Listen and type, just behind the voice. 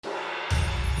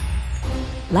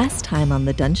Last time on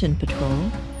the Dungeon Patrol,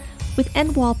 with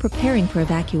Endwall preparing for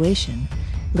evacuation,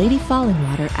 Lady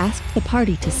Fallingwater asked the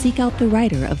party to seek out the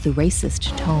writer of the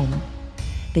racist tome.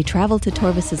 They traveled to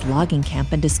Torvis's logging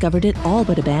camp and discovered it all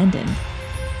but abandoned.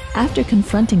 After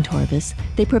confronting Torvis,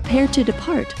 they prepared to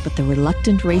depart, but the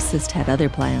reluctant racist had other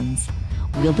plans.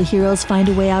 Will the heroes find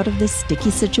a way out of this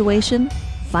sticky situation?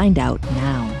 Find out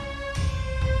now.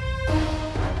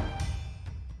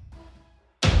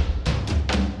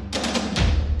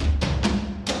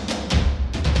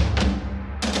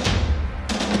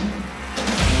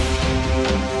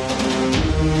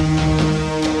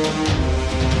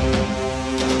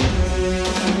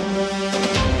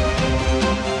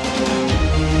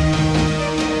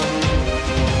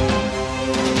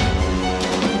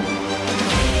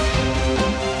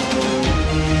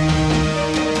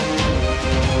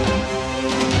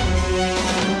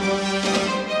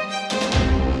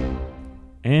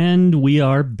 We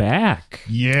are back.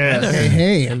 Yes.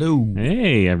 Hey. Hello.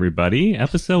 Hey, everybody.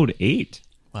 Episode 8.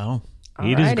 Wow.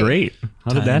 8 is great.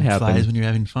 How did that happen? Flies when you're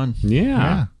having fun.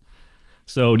 Yeah.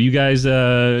 So do you guys,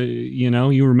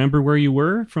 you remember where you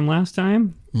were from last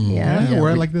time? Yeah.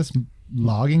 We're at like this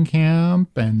logging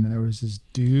camp, and there was this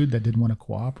dude that didn't want to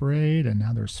cooperate, and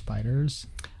now there's spiders.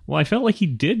 Well, I felt like he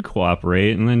did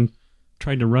cooperate and then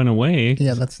tried to run away.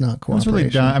 Yeah, that's not It was cooperation. really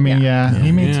dumb. I mean,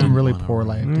 he made some really Yeah. poor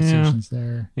life decisions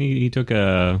there. He took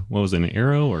an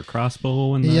arrow or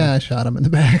crossbow? Yeah, I shot him in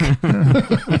the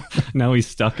back. Now he's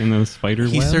stuck in the spider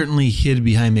He web? certainly hid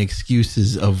behind the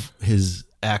excuses of his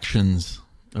actions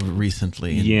of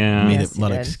recently. And Yeah. made Yes, a lot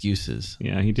he of did. excuses.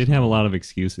 Yeah, he did have a lot of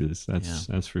excuses.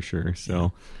 That's for sure.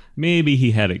 So maybe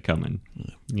he had it coming.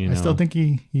 I still think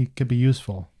he could be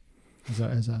useful as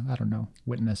a I don't know,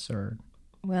 witness or.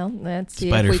 Well, let's see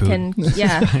Spider if we food. can.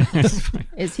 Yeah.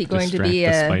 Is he going to Distract be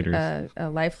the spiders. a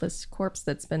lifeless corpse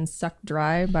that's been sucked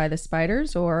dry by the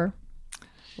spiders, or?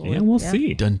 Yeah, we'll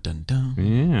see. Dun, dun, dun.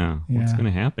 Yeah, what's Yeah. going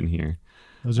to happen here?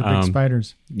 Those are big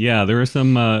spiders. Yeah, there are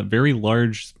some very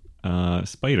large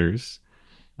spiders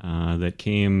that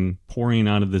came pouring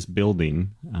out of this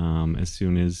building as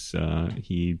soon as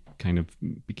he kind of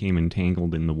became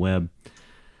entangled in the web.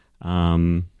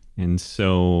 And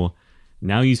so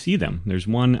now you see them. There's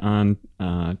one on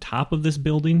top of this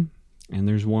building, and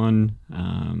there's one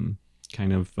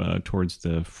kind of towards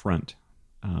the front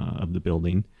of the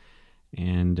building.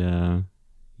 And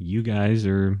you guys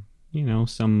are,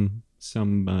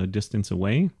 some distance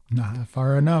away. Not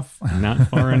far enough. Not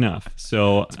far enough.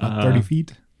 So About 30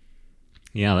 feet.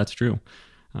 Yeah, that's true.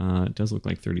 It does look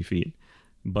like 30 feet.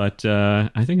 But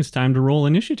I think it's time to roll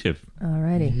initiative.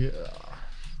 Alrighty.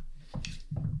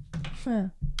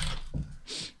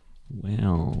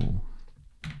 Well,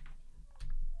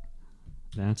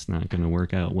 that's not going to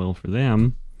work out well for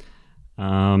them.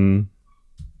 So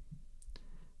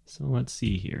let's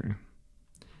see here.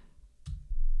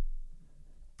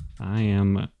 I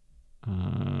am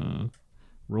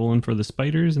rolling for the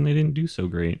spiders, and they didn't do so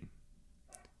great.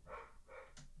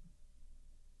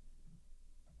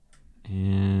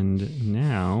 And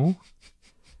now,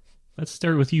 let's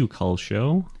start with you,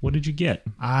 Kulsho. What did you get?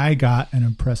 I got an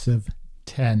impressive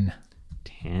 10.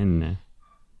 10.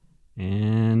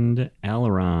 And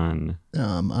Aileron,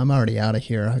 I'm already out of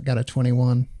here. I got a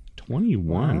 21.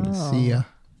 21. Wow. See ya.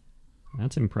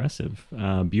 That's impressive.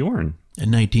 Bjorn,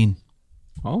 And 19.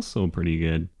 also pretty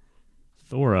good.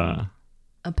 Thora,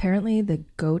 Apparently, the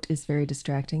goat is very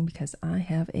distracting because I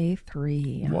have a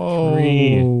 3. Whoa.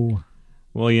 3.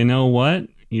 Well, you know what?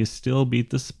 You still beat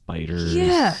the spiders.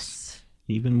 Yes.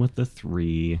 Even with the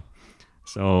 3.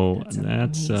 So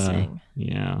That's amazing.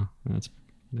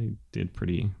 they did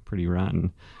pretty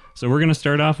rotten. So we're gonna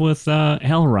start off with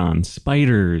Elrond.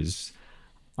 Spiders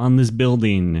on this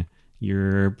building.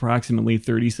 You're approximately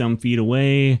 30 some feet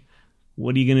away.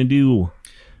 What are you gonna do?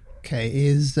 Okay,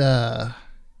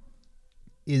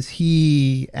 is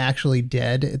he actually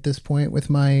dead at this point with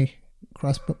my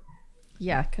crossbow?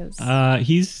 Yeah, because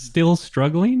He's still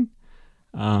struggling.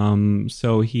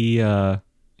 So he is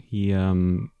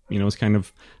kind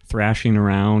of thrashing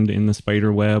around in the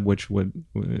spider web, which would,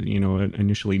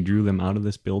 initially drew them out of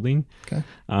this building. Okay.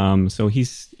 So he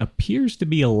appears to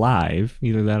be alive.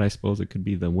 Either that, I suppose it could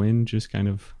be the wind just kind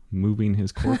of moving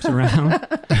his corpse around.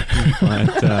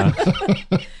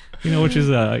 But, which is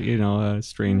a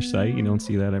strange sight. You don't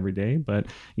see that every day, but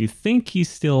you think he's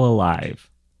still alive.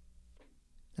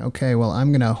 Okay, well,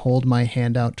 I'm going to hold my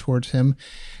hand out towards him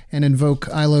and invoke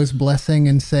Ilo's blessing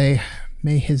and say,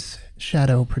 may his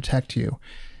shadow protect you,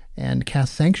 and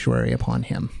cast sanctuary upon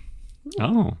him.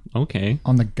 Oh, okay.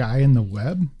 On the guy in the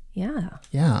web? yeah.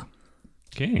 Yeah,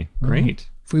 Okay, great.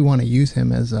 if we want to use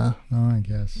him as a... Oh, I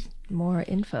guess. more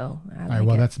info. I All like right,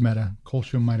 well, it. that's meta.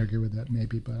 Kolsho might agree with that,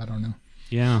 maybe, but I don't know.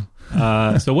 Yeah.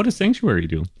 So what does Sanctuary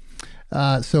do?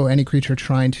 So any creature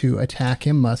trying to attack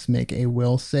him must make a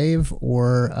will save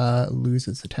or lose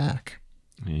its attack.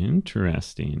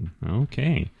 Interesting.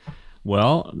 Okay.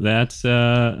 Well, that's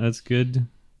good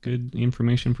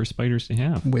information for spiders to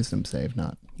have. Wisdom save,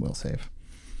 not will save.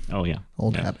 Oh yeah.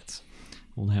 Old Yeah. habits.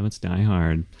 Old habits die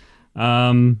hard.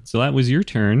 So that was your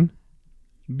turn.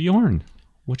 Bjorn,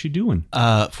 what you doing?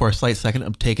 For a slight second,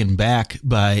 I'm taken back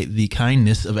by the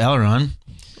kindness of Aileron.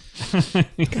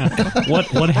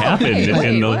 What happened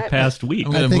in the what? past week?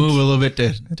 I'm going to think- move a little bit to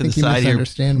I the think you side here.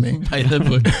 misunderstand me.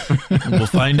 We'll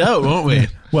find out, won't we?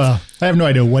 Well, I have no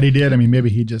idea what he did. I mean, maybe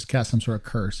he just cast some sort of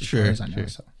curse, as Sure, far as I know. sure.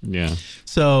 So. Yeah.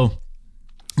 So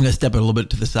I'm going to step a little bit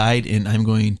to the side, and I'm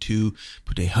going to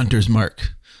put a hunter's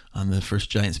mark on the first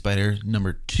giant spider,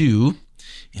 number 2,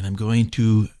 and I'm going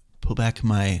to pull back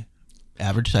my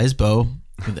average size bow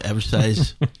with the average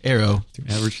size arrow.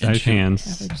 Average size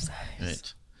hands. Average size.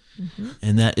 Right.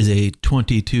 And that is a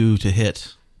 22 to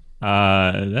hit.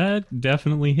 That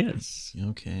definitely hits.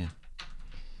 Okay.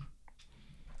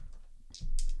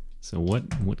 So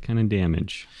what kind of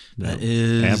damage? That does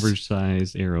is average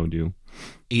size arrow do?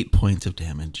 8 points of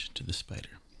damage to the spider.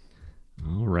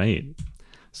 All right.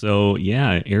 So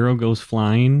yeah, arrow goes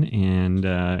flying and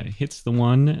hits the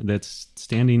one that's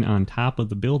standing on top of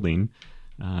the building,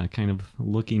 kind of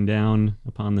looking down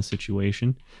upon the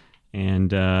situation,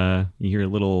 and you hear a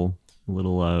little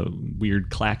weird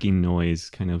clacking noise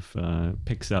kind of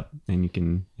picks up, and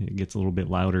it gets a little bit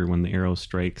louder when the arrow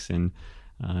strikes, and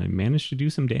managed to do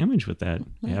some damage with that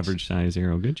average size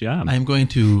arrow. Good job. I'm going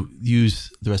to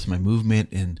use the rest of my movement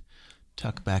and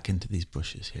tuck back into these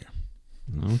bushes here.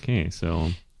 Okay, so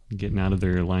getting out of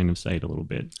their line of sight a little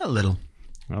bit. A little.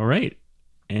 All right,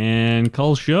 and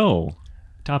Cull Show,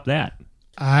 top that.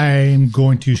 I'm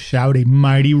going to shout a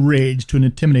mighty rage to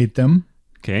intimidate them,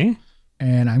 Okay.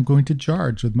 and I'm going to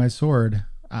charge with my sword.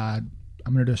 I'm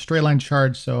going to do a straight line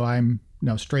charge, so I'm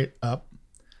straight up.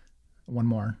 One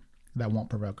more. That won't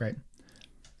provoke, right?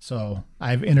 So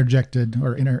I've interjected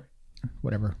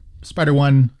whatever. Spider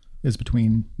 1 is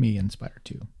between me and Spider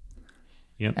 2.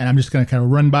 Yep. And I'm just going to kind of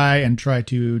run by and try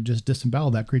to just disembowel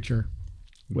that creature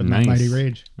with my mighty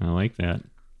rage. I like that.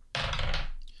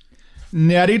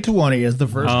 Natty 20 is the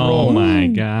first Oh roll. my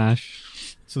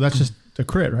gosh. So that's just a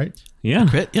crit, right? Yeah.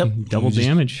 Crit, yep. Double You just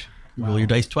damage. Roll your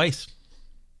dice twice.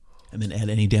 And then add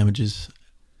any damages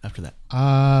after that.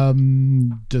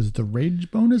 Does the rage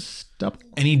bonus double?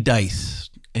 Any dice.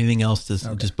 Anything else does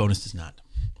just bonus does not.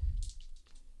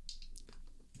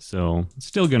 So it's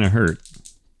still going to hurt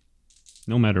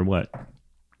no matter what.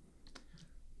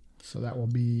 So that will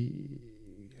be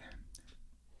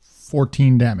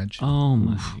 14 damage. Oh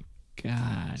my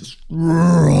God.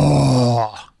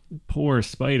 Poor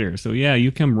spider. So yeah,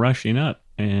 you come rushing up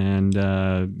and,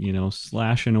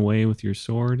 slashing away with your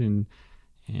sword and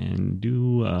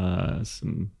do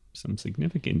some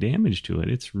significant damage to it.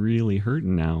 It's really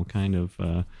hurting now, kind of,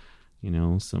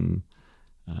 some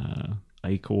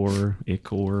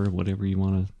ichor, whatever you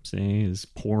want to say, is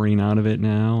pouring out of it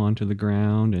now onto the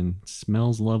ground and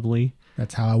smells lovely.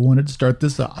 That's how I wanted to start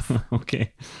this off.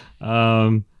 Okay.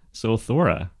 So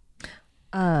Thora.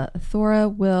 Thora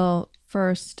will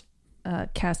first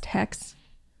cast Hex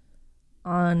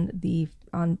on the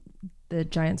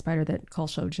giant spider that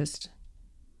Kulsho just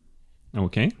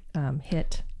Okay.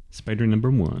 hit, Spider number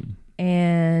 1.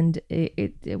 and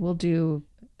it will do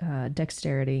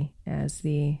dexterity as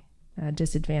the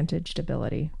disadvantaged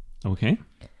ability. Okay.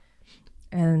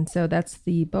 And so that's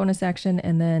the bonus action,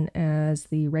 and then as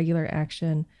the regular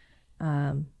action,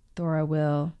 Thora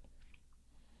will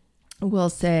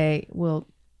say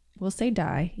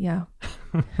die, yeah,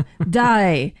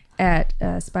 die at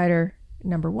spider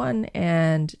number 1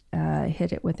 and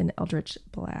hit it with an Eldritch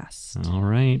Blast. All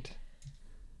right.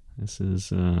 This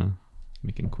is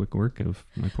making quick work of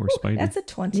my poor spider. That's a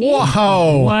 20.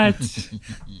 Wow. What?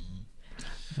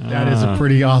 That is a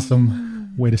pretty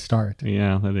awesome way to start.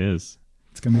 Yeah, that is.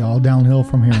 It's going to be all downhill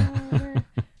from here.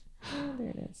 There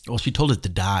it is. Well, she told it to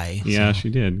die. Yeah, so- she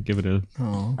did. Give it a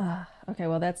Oh, Okay,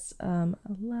 well that's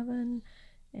 11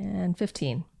 and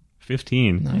 15.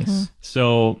 15. nice.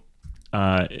 So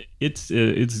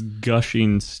it's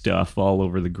gushing stuff all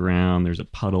over the ground. There's a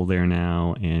puddle there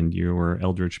now, and your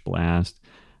Eldritch Blast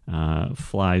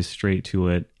flies straight to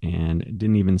it and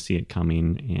didn't even see it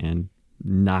coming and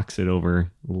knocks it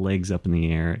over, legs up in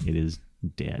the air. It is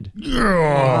dead.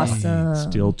 Awesome.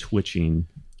 Still twitching.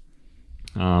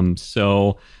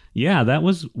 So yeah, that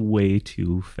was way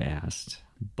too fast.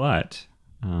 But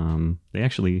they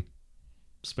actually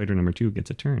spider number 2 gets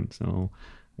a turn. So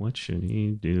what should he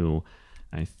do?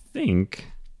 I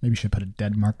think, Maybe you should put a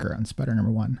dead marker on spider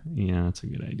number 1. yeah, that's a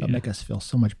good idea. That'll make us feel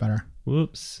so much better.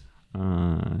 Whoops.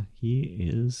 He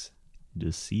is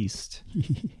deceased.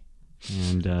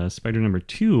 And spider number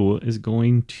 2 is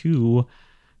going to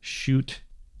shoot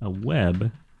a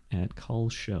web at Cull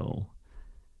Show.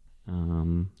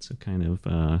 So kind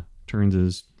of turns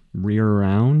his rear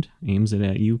around, aims it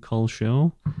at you, Cull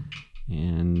Show,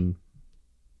 and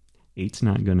 8's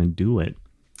not going to do it.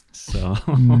 So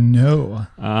No.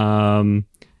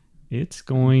 it's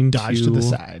going Dodge to the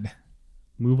side.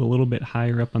 move a little bit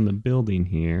higher up on the building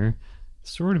here,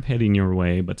 sort of heading your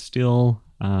way, but still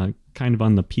kind of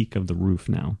on the peak of the roof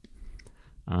now.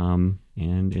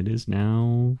 And it is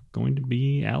now going to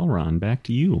be Aileron. Back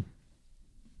to you.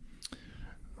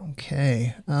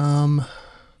 Okay.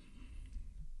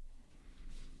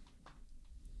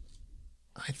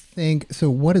 I think so.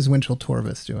 What is Winchell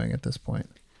Torvis doing at this point?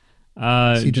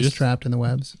 Is he just trapped in the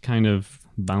webs? Kind of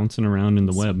bouncing around in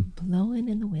the web. Blowing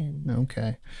in the wind.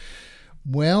 Okay.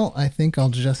 Well, I think I'll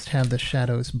just have the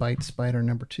shadows bite spider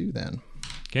number 2 then.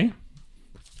 Okay.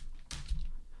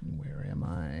 Where am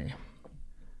I?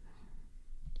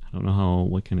 I don't know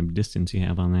what kind of distance you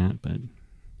have on that,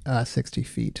 but 60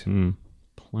 feet.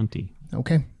 plenty.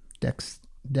 Okay. Dex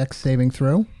saving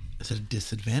throw. It's a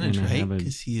disadvantage, And I right? have a-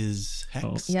 Because he is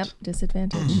hexed. Yep,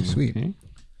 disadvantage. Sweet. Okay.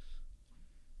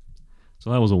 So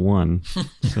that was a 1.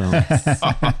 So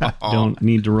don't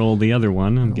need to roll the other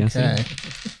one, I'm guessing. Okay.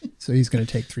 So he's going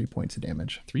to take 3 points of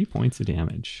damage. 3 points of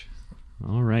damage.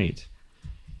 All right.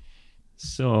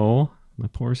 So my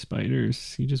poor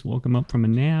spiders, he just woke him up from a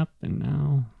nap, and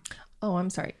now Oh, I'm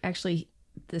sorry. Actually,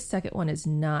 the second one is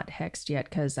not hexed yet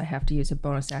because I have to use a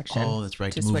bonus action. Oh, that's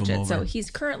right, To to move switch him it. So over. he's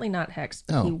currently not hexed,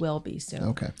 but Oh. he will be soon.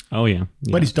 Okay. oh yeah,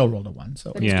 But he still rolled a 1.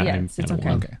 So But Yeah, yeah, I it's got a okay.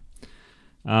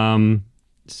 one. okay.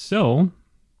 So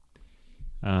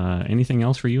anything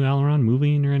else for you, Aileron?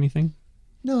 Moving or anything?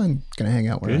 No, I'm going to hang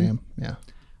out where Good. I am. Yeah.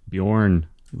 Bjorn.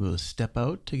 We'll step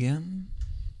out again.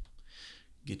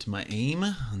 Get to my aim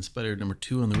on spider number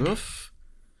 2 on the roof.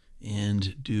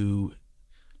 And do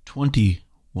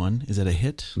 21. Is that a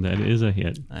hit? That is a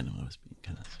hit. I know I was being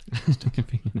kind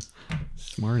of...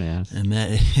 Smart ass. And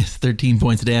that is 13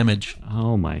 points of damage.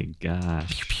 Oh my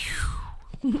gosh.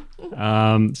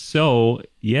 So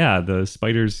yeah, the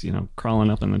spiders, crawling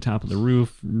up on the top of the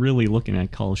roof, really looking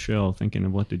at Cull Show, thinking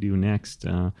of what to do next.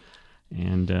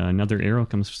 And another arrow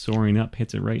comes soaring up,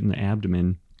 hits it right in the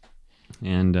abdomen,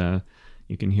 and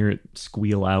you can hear it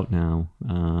squeal out now.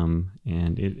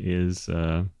 And it is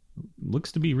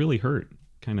looks to be really hurt,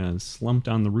 kind of slumped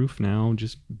on the roof now,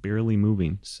 just barely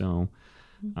moving. So,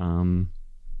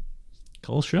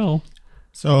 Cull Show.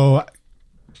 So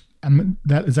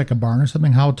that is like a barn or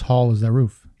something. How tall is that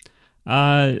roof?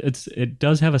 It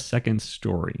does have a second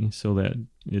story, so that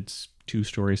it's 2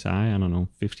 stories high. I don't know,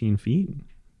 15 feet,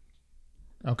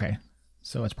 Okay.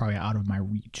 So it's probably out of my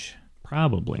reach.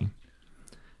 probably.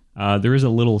 There is a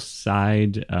little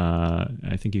side.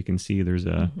 I think you can see there's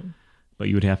a, but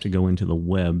you would have to go into the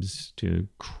webs to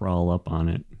crawl up on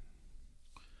it.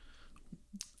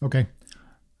 Okay.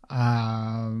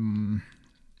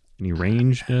 Any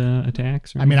ranged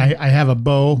attacks? Or I mean, I have a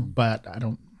bow, but I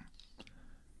don't.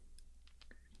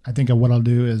 I think what I'll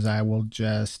do is I will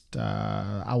just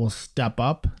I will step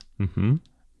up Mm-hmm.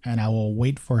 and I will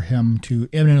wait for him to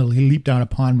imminently leap down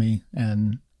upon me,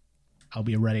 and I'll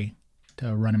be ready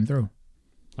to run him through.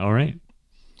 All right.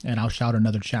 And I'll shout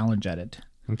another challenge at it.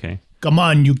 Okay. Come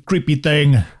on, you creepy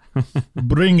thing!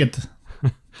 Bring it!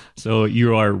 So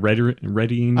you are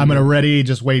readying. I'm gonna ready.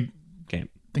 Just wait, Okay.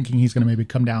 thinking he's gonna maybe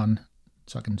come down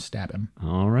so I can stab him.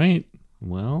 All right.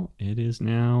 Well, it is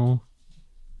now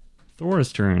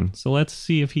Thor's turn. So let's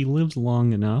see if he lives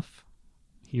long enough,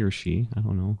 he or she, I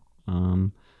don't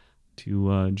know,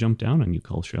 to jump down on you,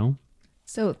 Cull Show.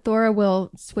 So Thora will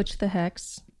switch the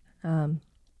hex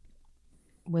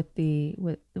with the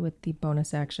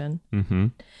bonus action, Mm-hmm.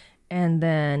 and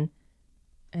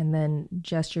then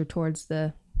gesture towards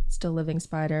the still living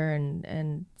spider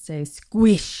and say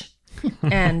squish,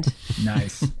 and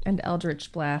Nice. and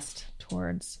Eldritch blast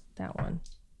towards that one,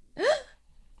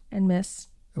 and miss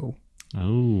Oh.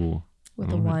 Oh.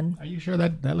 with a 1. Are you sure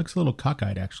that looks a little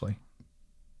cockeyed? Actually,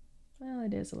 Well,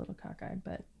 it is a little cockeyed,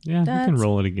 but Yeah, you can That's-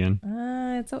 roll it again.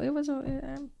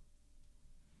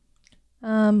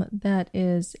 that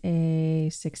is a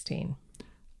 16.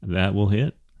 That will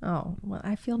hit. Oh, well,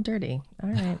 I feel dirty. All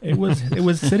right. it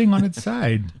was sitting on its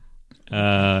side.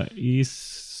 He's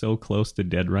so close to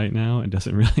dead right now, it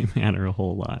doesn't really matter a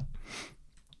whole lot.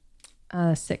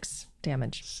 6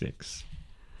 damage. 6.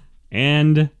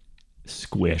 And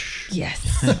squish.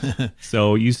 Yes.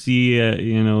 So you see,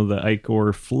 the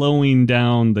ichor flowing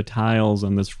down the tiles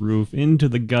on this roof into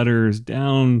the gutters,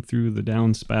 down through the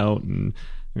downspout, and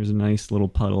there's a nice little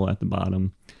puddle at the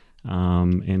bottom.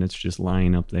 And it's just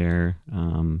lying up there,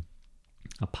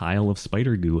 a pile of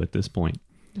spider goo at this point.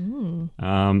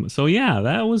 So yeah,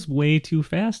 that was way too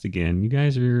fast again. You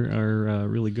guys are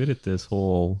really good at this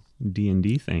whole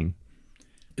D&D thing.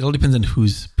 It all depends on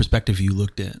whose perspective you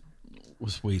looked at.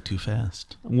 Was way too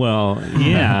fast. Well,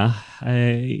 yeah,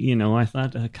 I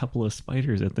thought a couple of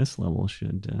spiders at this level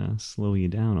should slow you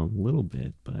down a little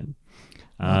bit,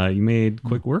 but you made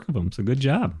quick work of them, so good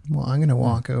job. Well, I'm going to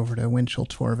walk over to Winchell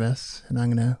Torvis, and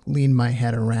I'm going to lean my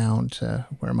head around to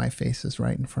where my face is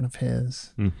right in front of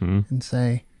his, and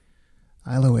say,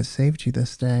 Ilo has saved you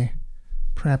this day.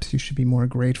 Perhaps you should be more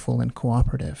grateful and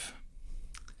cooperative.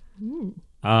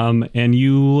 And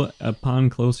you,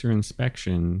 upon closer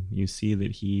inspection, you see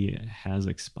that he has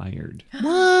expired.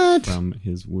 What? From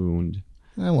his wound.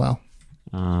 Oh, well.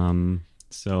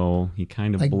 So he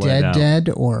kind of Like bled out. dead,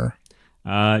 or?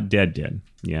 Dead.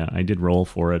 Yeah, I did roll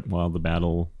for it while the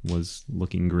battle was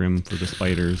looking grim for the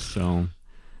spiders. So,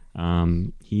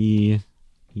 he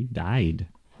died,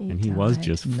 and he was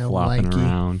just No flopping likey.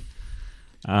 around.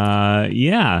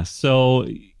 Yeah. So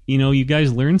you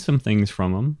guys learned some things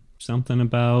from him. Something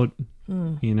about,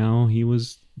 he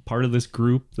was part of this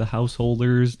group, the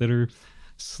householders, that are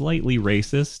slightly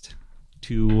racist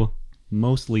to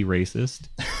mostly racist,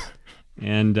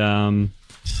 and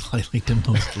Slightly to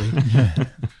mostly.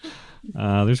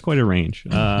 there's quite a range.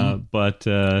 But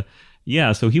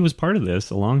yeah, so he was part of this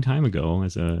a long time ago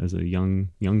as a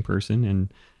young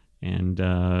person, and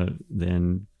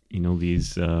then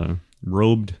these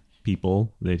robed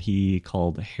people that he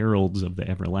called heralds of the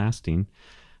everlasting.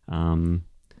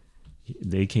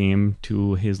 They came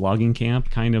to his logging camp,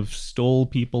 kind of stole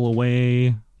people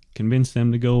away, convinced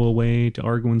them to go away to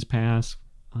Arguin's Pass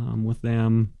with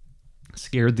them,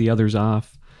 scared the others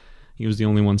off. He was the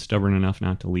only one stubborn enough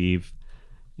not to leave,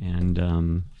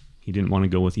 and he didn't want to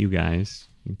go with you guys.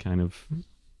 He kind of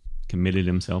committed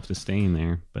himself to staying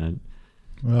there, but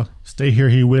Well, stay here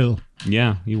he will.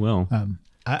 yeah, he will.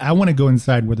 I want to go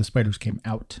inside where the spiders came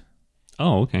out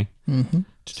Oh, okay. to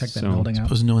check that So, building out.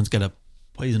 Suppose no one's got a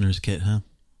poisoner's kit, huh?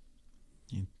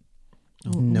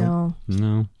 No.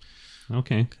 No.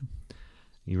 Okay.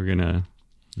 You were gonna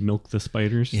milk the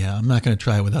spiders? Yeah, I'm not going to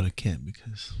try without a kit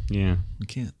because Yeah. I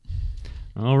can't.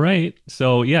 All right.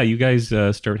 So yeah, you guys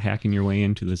start hacking your way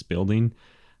into this building,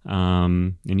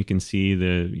 and you can see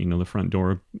the front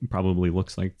door probably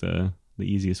looks like the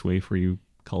easiest way for you,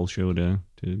 Kulsho,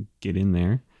 to get in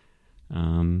there,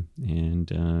 and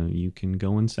you can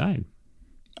go inside.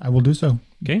 I will do so.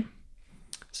 Okay.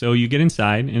 So you get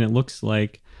inside, and it looks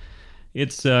like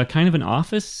it's kind of an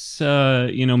office,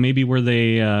 maybe where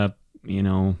they,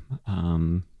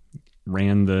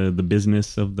 ran the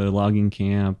business of the logging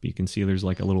camp. You can see there's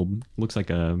like a little, looks like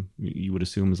you would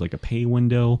assume is like a pay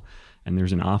window, and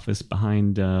there's an office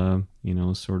behind,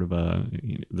 sort of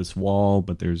this wall,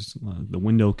 but there's the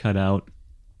window cut out.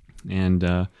 And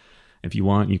if you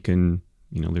want, you can,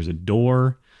 there's a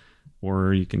door,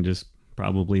 or you can just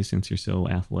probably, since you're so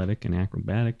athletic and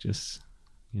acrobatic, just,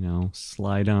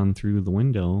 slide on through the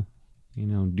window,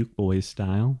 Duke Boys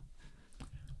style.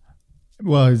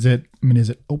 Well, is it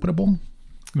openable?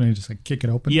 Can I just like kick it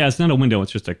open? Yeah, it's not a window,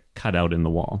 it's just a cutout in the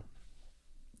wall.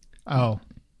 Oh,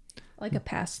 Like a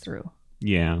pass through.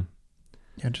 Yeah.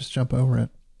 Yeah, just jump over it.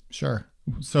 sure.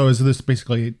 So is this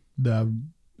basically the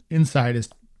inside is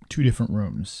two different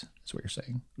rooms? That's what you're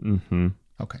saying. Mm-hmm.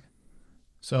 Okay.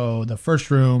 So the first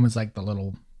room is like the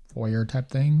little foyer type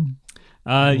thing.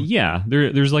 Yeah,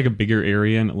 there's like a bigger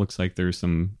area, and it looks like there's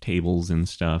some tables and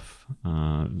stuff.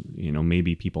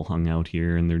 Maybe people hung out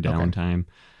here in their downtime.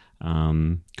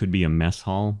 Could be a mess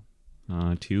hall,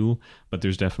 too, but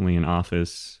there's definitely an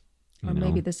office. Or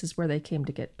maybe this is where they came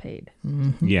to get paid.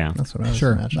 Yeah. That's what I was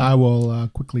Sure. imagining. I will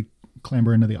quickly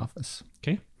clamber into the office.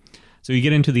 Okay. So you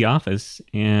get into the office,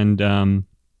 and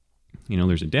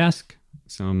there's a desk,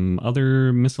 some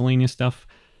other miscellaneous stuff,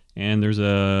 and there's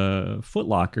a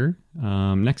footlocker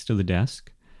next to the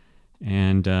desk,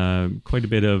 and quite a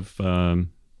bit of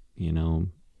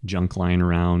junk lying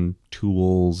around,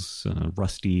 tools,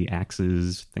 rusty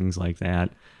axes, things like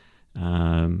that.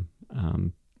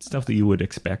 Stuff that you would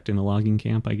expect in a logging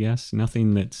camp, I guess.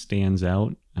 Nothing that stands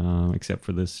out except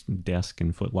for this desk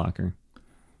and footlocker.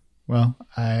 Well,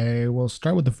 I will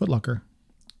start with the footlocker.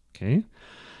 Okay.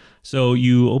 So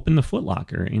you open the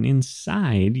footlocker, and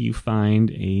inside you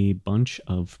find a bunch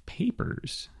of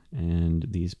papers. And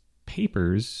these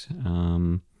papers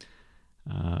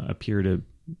appear to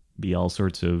be all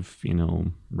sorts of,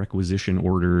 requisition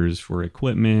orders for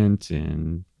equipment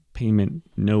and payment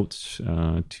notes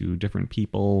to different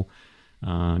people,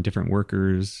 different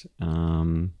workers.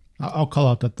 I'll call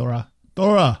out to Thora.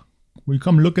 Thora, will you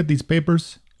come look at these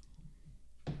papers?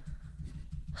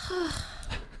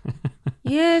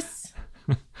 Yes.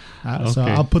 So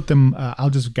Okay. I'll put them, I'll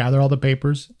just gather all the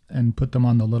papers and put them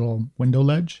on the little window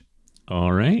ledge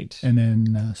All right. and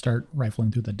then start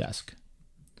rifling through the desk.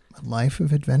 A life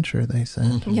of adventure, they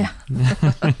said. Yeah.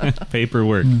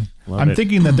 Paperwork. Love I'm it.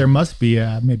 thinking that there must be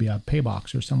maybe a pay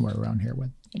box or somewhere around here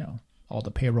with, all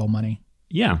the payroll money.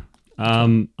 Yeah.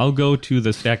 I'll go to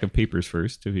the stack of papers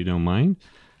first, if you don't mind.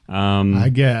 I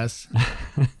guess.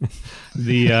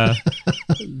 The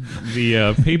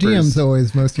papers. GM's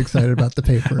always most excited about the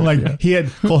paper.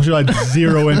 Culture had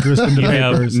zero interest in the You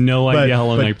have papers. no but- idea how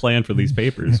long but- I planned for these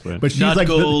papers, but But she's Not like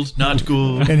gold, not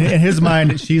gold. in his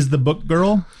mind, she's the book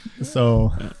girl.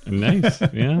 So nice.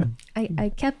 Yeah.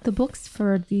 I kept the books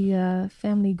for the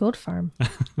family goat farm.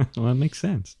 Well, that makes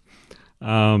sense.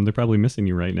 They're probably missing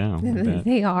you right now. I bet.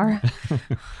 They are.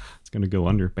 It's going to go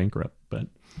under bankrupt. But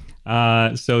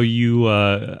so you,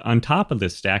 on top of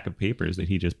this stack of papers that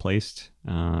he just placed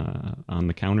on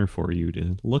the counter for you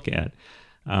to look at,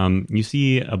 you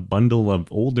see a bundle of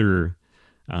older,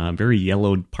 very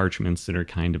yellowed parchments that are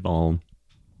kind of all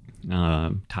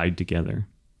tied together.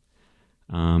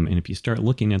 And if you start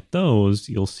looking at those,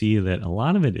 you'll see that a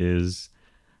lot of it is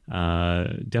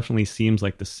definitely seems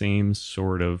like the same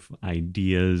sort of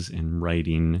ideas and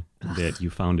writing that you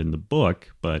found in the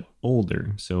book, but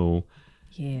older. So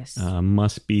Yes.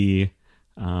 must be,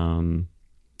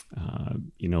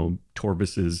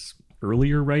 Torvis's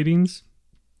earlier writings.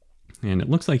 And it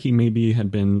looks like he maybe had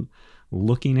been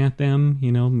looking at them,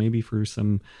 maybe for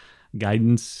some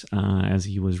guidance as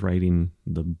he was writing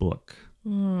the book.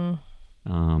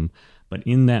 But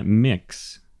in that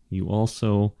mix, you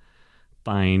also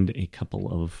find a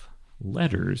couple of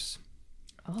letters.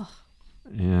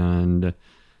 And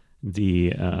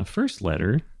the first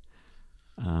letter,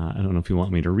 I don't know if you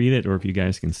want me to read it or if you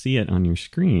guys can see it on your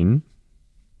screen.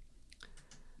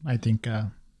 I think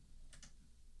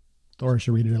Thora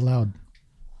should read it aloud.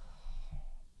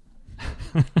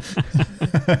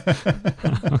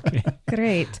 Okay.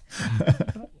 Great.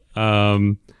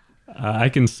 I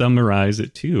can summarize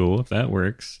it too, if that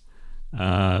works.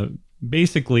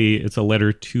 Basically, it's a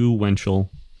letter to Winchell,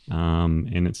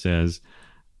 and it says,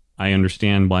 I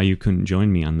understand why you couldn't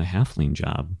join me on the halfling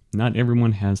job. Not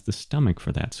everyone has the stomach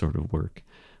for that sort of work,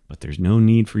 but there's no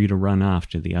need for you to run off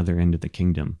to the other end of the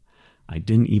kingdom. I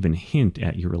didn't even hint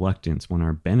at your reluctance when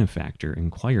our benefactor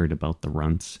inquired about the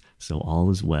runts, so all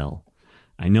is well.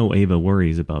 I know Ava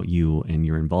worries about you and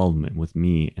your involvement with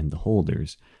me and the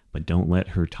holders, but don't let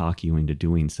her talk you into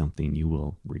doing something you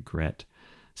will regret.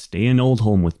 Stay in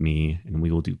Oldholm with me, and we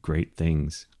will do great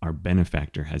things. Our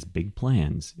benefactor has big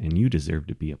plans, and you deserve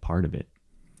to be a part of it.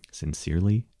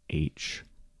 Sincerely, H.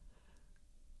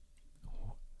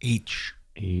 H.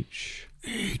 H.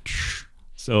 H.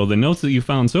 So the notes that you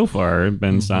found so far have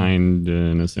been signed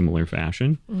in a similar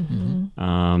fashion.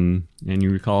 And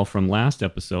you recall from last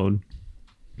episode,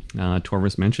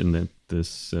 Torvis mentioned that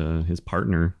this his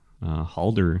partner,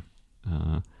 Halder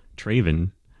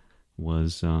Traven,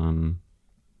 was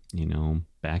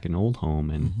back in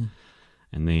Oldholm,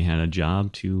 and they had a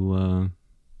job to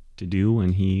do,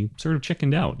 and he sort of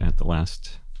chickened out at the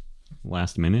last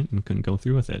minute and couldn't go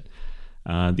through with it.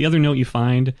 The other note you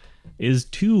find is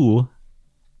to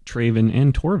Traven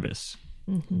and Torvis.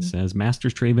 It says,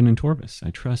 Masters Traven and Torvis, I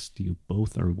trust you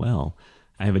both are well.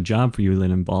 I have a job for you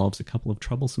that involves a couple of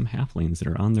troublesome halflings that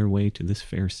are on their way to this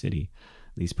fair city.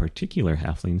 These particular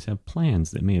halflings have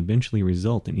plans that may eventually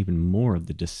result in even more of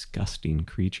the disgusting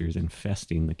creatures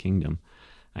infesting the kingdom.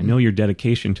 I know your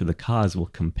dedication to the cause will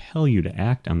compel you to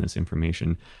act on this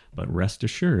information, but rest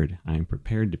assured, I am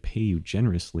prepared to pay you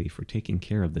generously for taking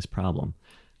care of this problem.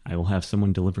 I will have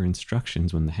someone deliver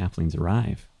instructions when the halflings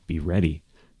arrive. Be ready.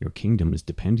 Your kingdom is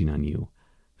depending on you.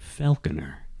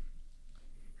 Falconer.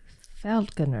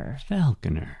 Falconer.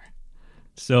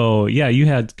 So, yeah, you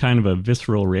had kind of a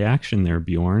visceral reaction there,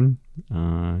 Bjorn.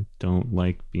 Don't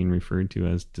like being referred to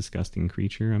as disgusting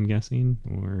creature, I'm guessing.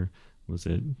 Or was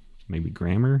it maybe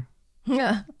grammar?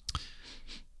 Yeah.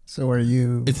 So are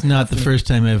you? It's not the first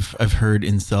time I've heard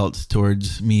insults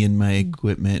towards me and my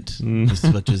equipment,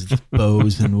 such as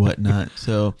bows and whatnot.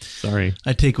 So Sorry.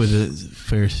 I take with a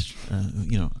fair,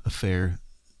 a fair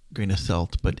grain of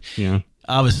salt. But Yeah.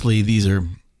 obviously, these are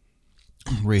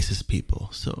racist people.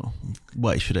 So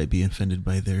why should I be offended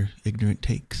by their ignorant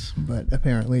takes? But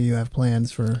apparently you have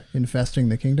plans for infesting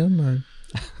the kingdom, or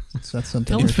So that's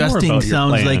something. Tell us more Infesting about your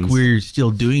sounds like plans. we're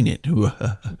still doing it.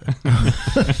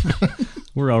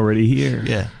 We're already here.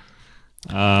 Yeah.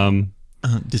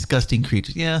 Disgusting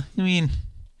creatures. Yeah, I mean,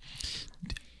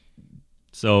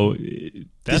 So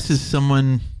this is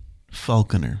someone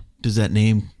Falconer. Does that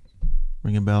name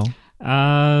ring a bell?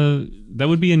 that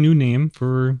would be a new name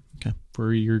for Okay.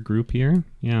 for your group here.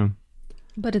 Yeah.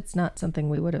 But it's not something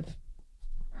we would have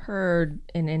heard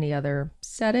in any other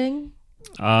setting.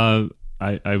 I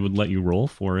would let you roll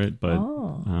for it, but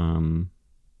Oh.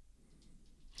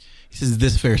 He says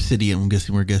this fair city, and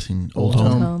we're guessing Old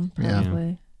Home. Yeah.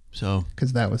 Probably. So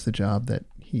Because that was the job that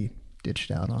he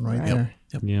ditched out on right Right. there.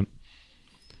 Yep.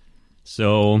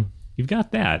 So you've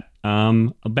got that.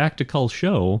 Back to Cull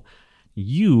Show.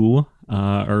 You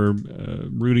are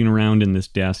rooting around in this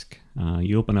desk.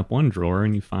 You open up one drawer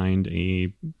and you find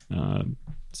a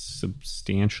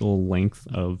substantial length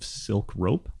of silk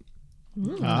rope.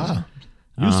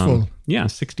 Useful. Yeah,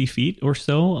 60 feet or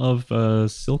so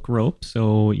of silk rope.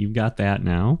 So you've got that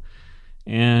now.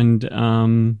 And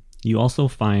you also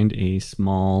find a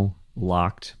small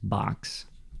locked box.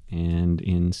 And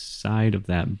inside of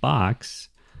that box,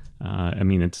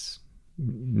 it's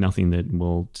nothing that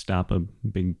will stop a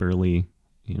big burly,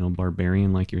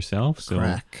 barbarian like yourself. So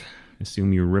Crack.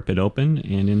 assume you rip it open,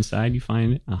 and inside you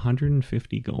find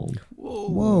 150 gold.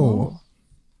 Whoa.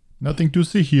 Nothing to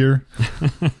see here.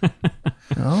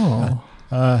 Oh.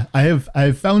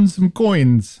 I've found some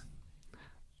coins.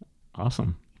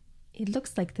 Awesome. It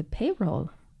looks like the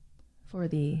payroll for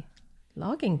the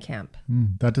logging camp.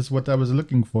 That is what I was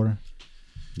looking for.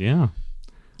 Yeah.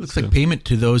 looks like payment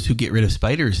to those who get rid of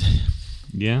spiders.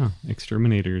 Yeah,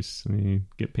 exterminators, they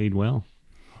get paid well.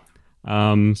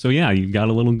 So yeah, you got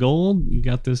a little gold, you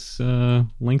got this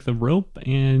length of rope,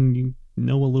 and you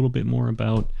know a little bit more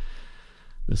about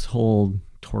this whole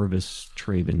Torvis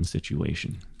Traven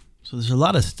situation. So there's a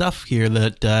lot of stuff here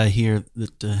that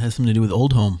has something to do with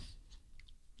Old Home.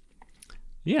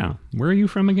 Yeah, where are you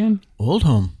from again? Old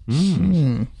Home.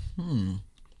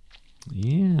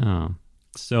 Yeah.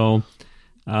 So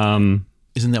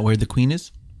Isn't that where the queen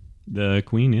is? the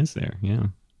queen is there. Yeah.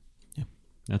 Yep.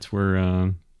 That's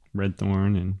where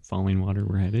Redthorn and Falling Water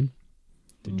were headed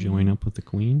to join up with the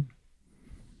queen.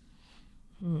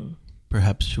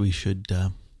 Perhaps we should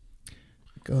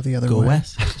Go the other go way.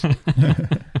 west.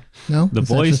 No? The Is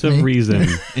that voice just of me? reason.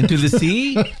 Into the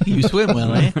sea? You swim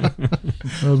well, eh?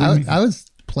 I was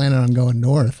planning on going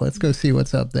north. Let's go see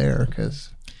what's up there because,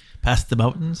 Past the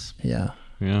mountains? yeah.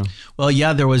 Yeah. Well,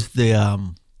 yeah, there was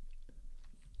the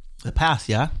pass,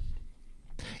 yeah?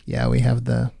 Yeah, we have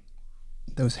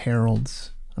those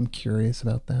heralds. I'm curious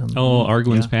about them. Oh,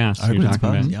 Arguin's Pass. You're Arguin's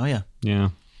talking Pass. about. Yeah, yeah. Yeah.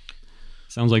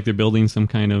 Sounds like they're building some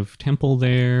kind of temple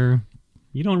there.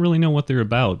 You don't really know what they're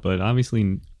about, but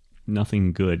obviously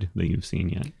nothing good that you've seen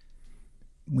yet.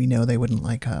 We know they wouldn't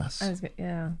like us.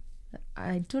 Yeah.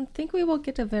 I don't think we will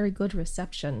get a very good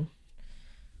reception.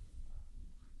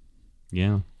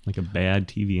 Yeah, like a bad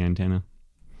TV antenna.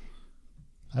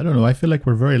 I don't know. I feel like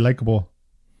we're very likable.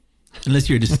 Unless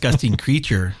you're a disgusting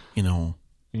creature,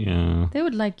 Yeah. They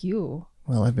would like you.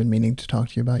 Well, I've been meaning to talk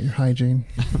to you about your hygiene.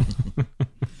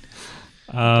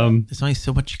 There's only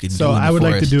so much you can do. So in the I would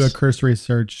like to do a forests. cursory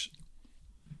search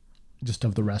just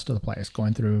of the rest of the place,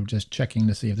 going through, just checking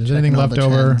to see if there's anything Checking all left the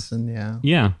over. tents and yeah.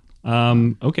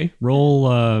 Yeah. Okay.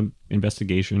 Roll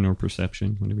investigation or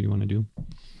perception, whatever you want to do.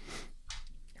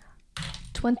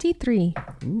 23.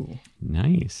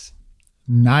 Nice.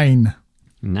 9.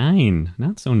 9.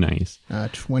 Not so nice.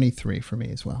 23 for me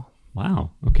as well.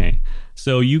 Wow. Okay.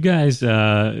 So you guys,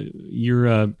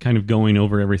 you're kind of going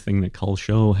over everything that Cull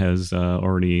Show has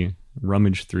already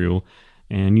rummaged through,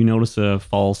 and you notice a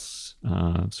false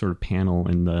sort of panel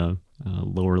in the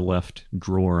lower left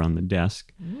drawer on the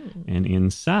desk, and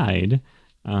inside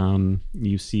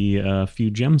you see a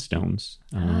few gemstones,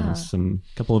 some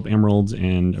couple of emeralds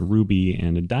and a ruby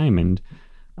and a diamond,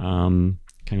 kind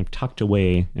of tucked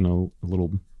away in a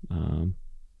little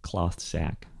cloth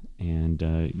sack.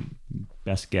 And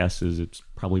best guess is it's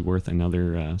probably worth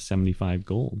another 75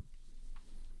 gold.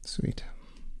 Sweet.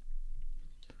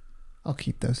 I'll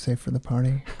keep those safe for the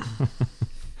party.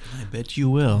 I bet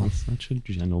you will. Such a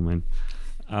gentleman.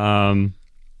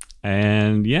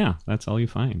 And yeah, that's all you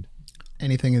find.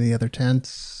 Anything in the other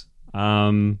tents?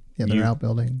 The other You-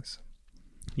 outbuildings?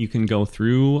 You can go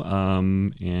through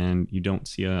and you don't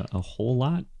see a whole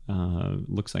lot.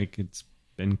 Looks like it's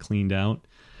been cleaned out.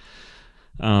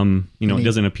 It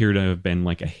doesn't appear to have been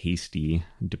like a hasty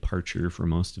departure for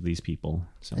most of these people.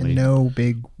 So And no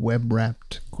big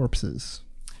web-wrapped corpses.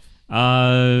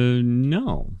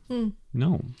 no.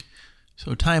 No.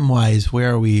 So time-wise,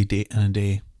 where are we on a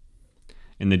day?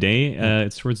 in the day.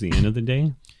 It's towards the end of the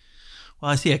day.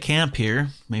 Well, I see a camp here.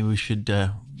 Maybe we should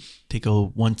take a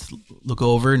look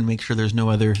over and make sure there's no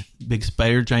other big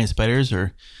giant spiders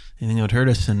or anything that would hurt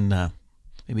us, and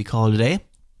maybe call it a day.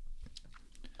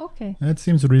 Okay. That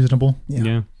seems reasonable.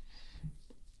 Yeah.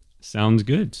 Sounds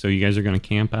good. So you guys are going to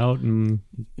camp out in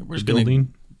We're the just going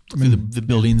building? to through the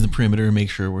buildings, the perimeter, and make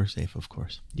sure we're safe, of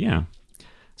course. Yeah.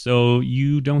 So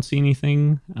you don't see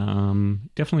anything.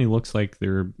 Definitely looks like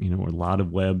there are, a lot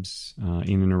of webs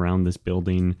in and around this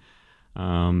building.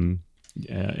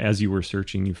 As you were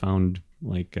searching, you found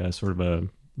like sort of a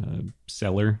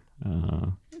cellar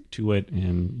to it,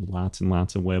 and lots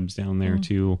of webs down there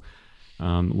too.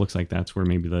 It looks like that's where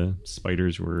maybe the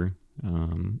spiders were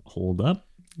holed up.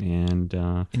 And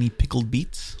Any pickled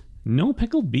beets? no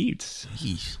pickled beets.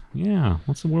 Yeesh. Yeah,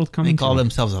 what's the world coming They call to?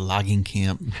 themselves a logging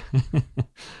camp.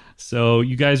 So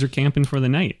you guys are camping for the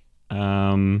night,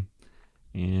 and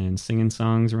singing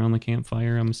songs around the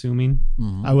campfire, I'm assuming.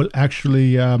 I will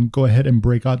actually go ahead and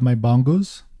break out my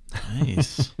bongos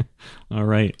Nice. All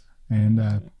right.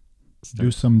 and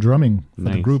do some drumming for the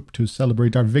Nice. group to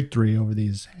celebrate our victory over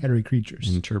these hairy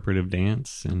creatures. Interpretive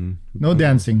dance and No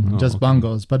dancing, Oh, just okay.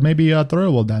 bongos. But maybe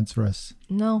Thor will dance for us.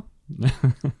 No.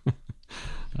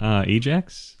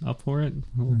 Ajax up for it,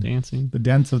 a little dancing. The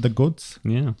dance of the goats.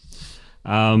 Yeah.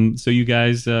 So you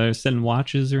guys setting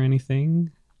watches or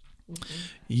anything?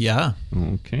 Yeah.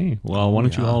 Okay. Well, why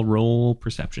don't you Yeah. all roll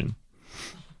perception?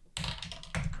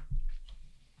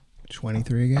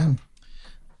 23 again.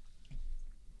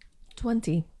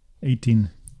 20. 18.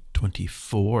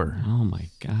 24. Oh my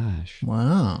gosh.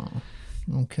 Wow.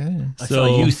 Okay. I So-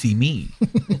 saw you see me.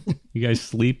 You guys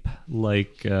sleep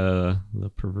like the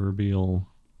proverbial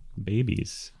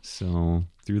babies. So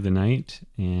through the night,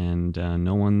 and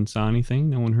no one saw anything.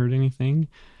 No one heard anything.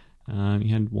 You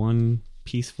had one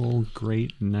peaceful,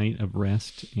 great night of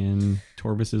rest in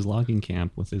Torvis's logging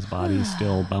camp with his body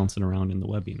still bouncing around in the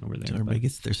webbing over there. So everybody But-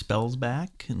 gets their spells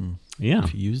back, and yeah.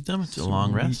 if you use them, it's a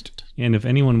long rest. And if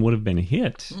anyone would have been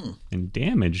hit and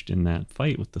damaged in that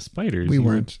fight with the spiders, We you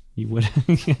weren't. You would.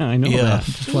 Yeah, I know Yeah. that.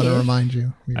 Just want to remind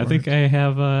you. we I think weren't. I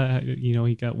have,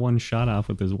 he got one shot off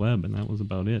with his web, and that was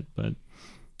about it. But,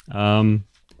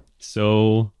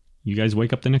 so you guys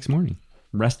wake up the next morning,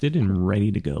 rested and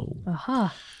ready to go.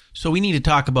 Aha. So we need to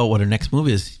talk about what our next move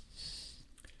is.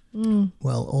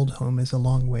 Well, Old Home is a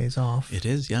long ways off. It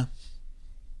is, yeah.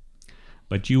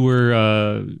 But you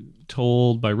were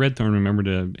told by Redthorn, remember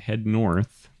to head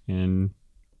north and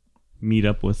meet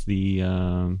up with the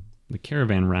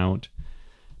caravan route,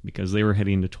 because they were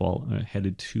heading to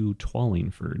headed to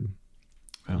Twallingford.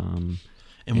 And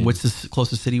what's the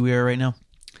closest city we are right now?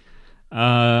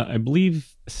 I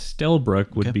believe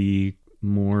Stelbrook would Okay. be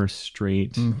more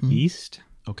straight east,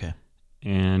 Okay.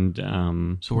 and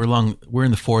So we're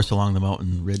in the forest along the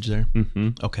mountain ridge there.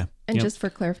 mhm. Okay. And Yep. just for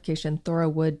clarification, Thora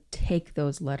would take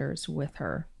those letters with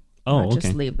her. Oh, not okay.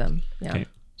 Just leave them. Yeah. Okay.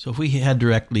 So if we head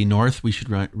directly north, we should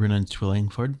run into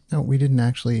Twillingford. No, we didn't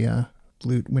actually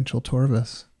loot Winchell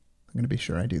Torvis. I'm going to be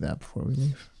sure I do that before we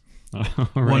leave. All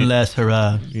One right. less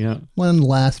hurrah. Yeah. One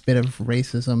last bit of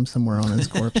racism somewhere on his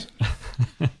corpse.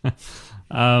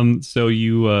 So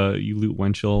you loot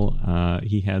Winchell.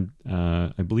 He had,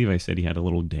 I believe I said he had a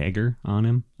little dagger on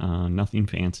him. Nothing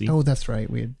fancy. Oh, that's right.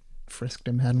 We had frisked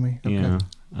him, hadn't we? Okay.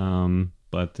 Yeah.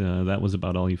 But that was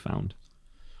about all you found.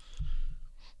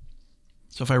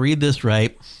 So if I read this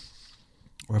right,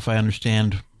 or if I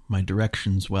understand my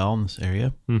directions well in this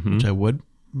area, which I would,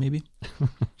 maybe,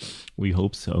 We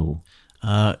hope so.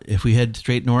 if we head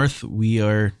straight north, we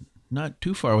are not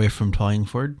too far away from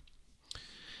Twillingford.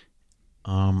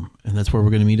 And that's where we're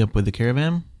going to meet up with the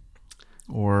caravan?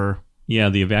 Or, Yeah,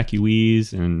 the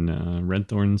evacuees and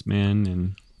Redthorn's men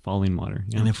and Falling Water.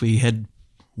 Yeah. and if we head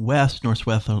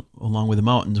northwest along with the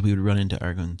mountains, we would run into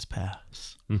Argon's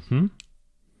Pass. Mm-hmm.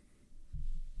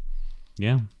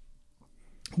 Yeah.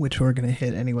 Which we're going to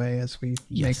hit anyway as we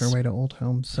Yes. make our way to Old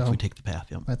Home. If So we take the path,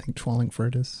 yeah. I think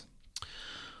Twallingford is.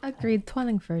 Agreed.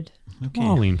 Twillingford. Okay.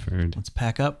 Wallingford. Let's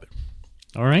pack up.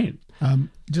 All right.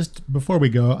 Just before we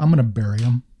go, I'm going to bury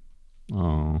him.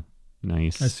 Oh,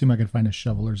 nice. I assume I could find a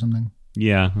shovel or something.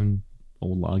 Yeah, an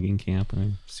old logging camp.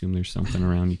 I assume there's something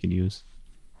around you could use.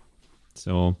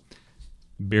 So,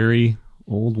 bury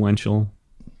old Winchell.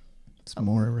 It's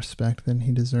more respect than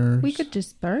he deserves. We could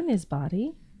just burn his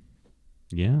body.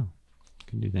 Yeah,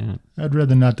 could do that. I'd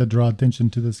rather not to draw attention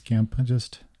to this camp.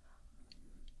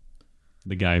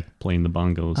 The guy playing the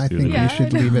bongos. I through think the Yeah, we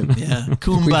should I know. leave it. Yeah.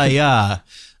 Kumbaya.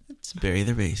 Let's bury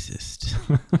the racist.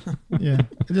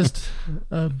 Just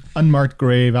unmarked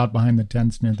grave out behind the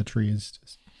tents near the trees.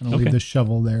 Just gonna Okay. leave the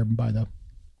shovel there by the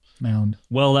mound.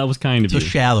 Well, that was kind of So you.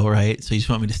 shallow, right? So you just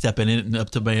want me to step in it and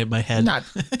up to my head? Not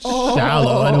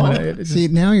shallow. I don't want to. See,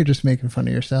 now you're just making fun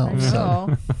of yourself. So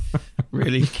So,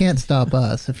 Really? you can't stop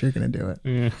us if you're going to do it.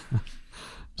 Yeah.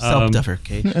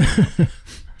 Self-defecate.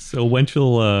 So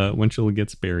Winchell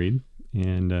gets buried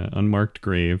in unmarked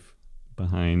grave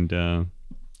behind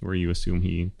where you assume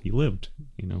he lived,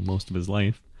 most of his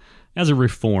life as a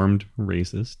reformed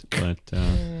racist. But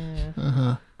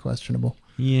Questionable.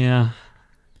 yeah,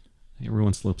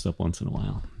 everyone slips up once in a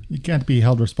while. You can't be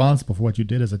held responsible for what you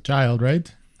did as a child,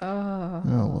 right? Oh,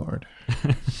 Lord.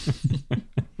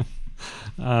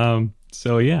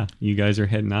 So yeah, you guys are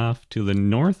heading off to the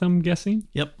north, I'm guessing.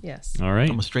 Yep. yes. All right.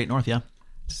 Almost straight north, yeah.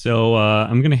 So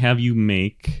I'm going to have you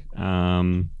make, we'll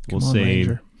Come on, say,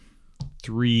 Ranger.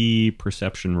 3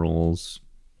 perception rolls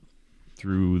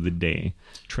through the day,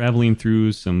 traveling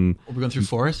through some We're going through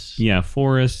forests?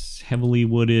 forests, heavily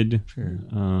wooded. Sure.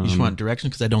 You just want direction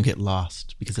because I don't get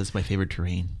lost because that's my favorite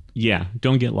terrain. Yeah,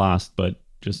 don't get lost, but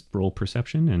just roll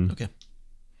perception and Okay.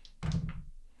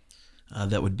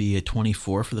 That would be a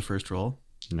 24 for the first roll.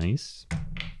 nice.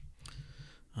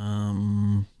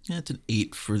 Yeah, it's an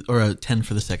 8 or a 10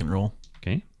 for the second roll,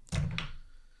 Okay.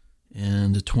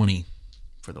 and a 20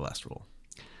 for the last roll.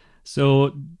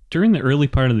 So during the early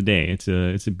part of the day, it's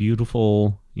a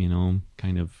beautiful,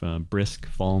 kind of brisk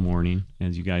fall morning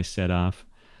as you guys set off,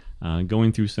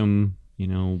 going through some,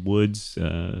 woods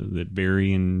that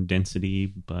vary in density,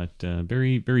 but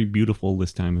very, very beautiful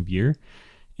this time of year.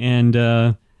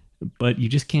 And but you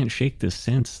just can't shake this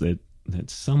sense that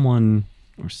someone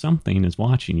or something is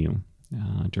watching you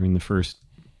during the first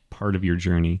part of your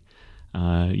journey.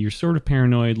 You're sort of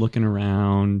paranoid, looking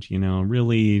around,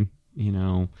 really,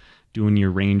 doing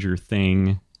your ranger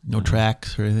thing. No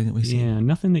tracks or anything that we see? Yeah,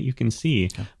 nothing that you can see,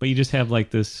 but you just have like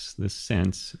this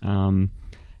sense.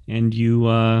 And you,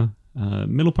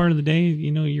 middle part of the day,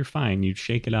 you're fine. You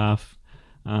shake it off.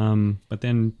 But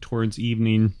then towards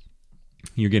evening,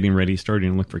 you're getting ready,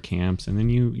 starting to look for camps, and then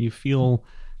you feel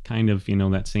kind of,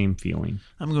 that same feeling.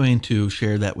 I'm going to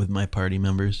share that with my party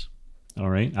members. All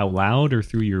right, out loud or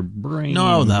through your brain No,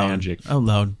 out loud. magic. Out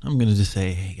loud. I'm going to just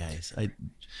say, hey guys, I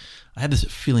had this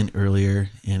feeling earlier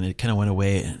and it kind of went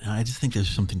away. And I just think there's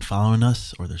something following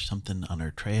us, or there's something on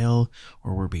our trail,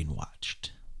 or we're being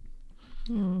watched.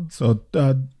 So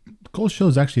Cole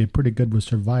shows actually pretty good with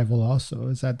survival also.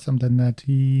 Is that something that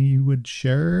he would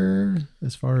share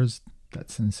as far as that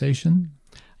sensation?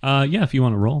 Yeah, if you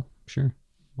want to roll, sure.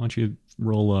 Why don't you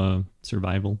roll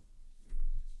survival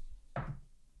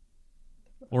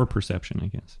or perception, I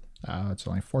guess. It's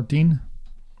only 14.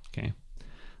 Okay.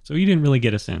 So you didn't really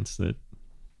get a sense that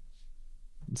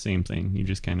same thing. You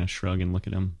just kind of shrug and look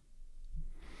at him.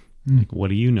 Like, what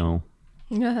do you know?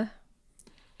 Yeah.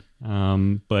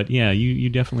 But yeah, you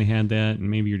definitely had that, and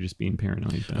maybe you're just being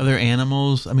paranoid. But Are there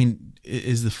animals? I mean,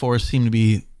 is the forest seem to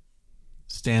be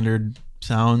standard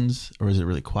sounds, or is it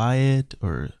really quiet?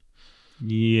 Or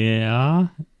yeah,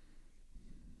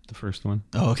 the first one.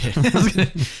 oh, okay.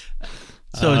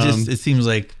 So it seems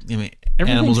like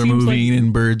Everything animals are seems moving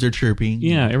and birds are chirping.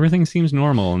 Yeah, everything seems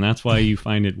normal, and that's why you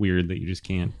find it weird that you just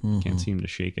can't seem to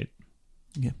shake it.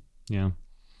 Yeah. Yeah.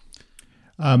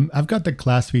 I've got the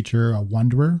class feature, a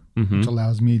Wanderer, Mm-hmm. which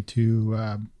allows me to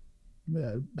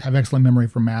have excellent memory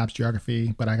for maps,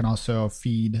 geography, but I can also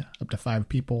feed up to 5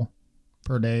 people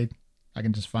per day. I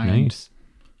can just find, Nice.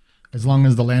 as long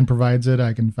as the land provides it,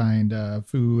 I can find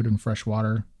food and fresh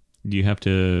water. Do you have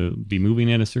to be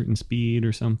moving at a certain speed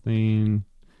or something?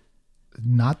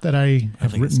 Not that I I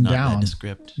have think it's written not down.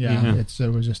 nondescript. Yeah, Yeah.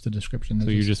 it was just a description. So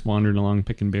you're just wandering along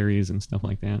picking berries and stuff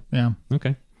like that? yeah.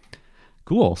 Okay.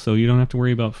 Cool. So you don't have to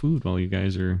worry about food while you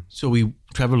guys are... So we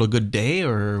traveled a good day,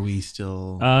 or are we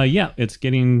still? Yeah, it's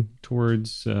getting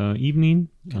towards evening.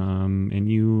 And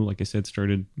you, like I said,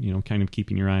 started, kind of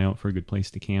keeping your eye out for a good place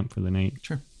to camp for the night.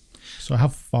 Sure. So how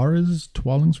far is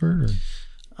Twallingsford?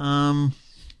 Or?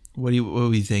 What do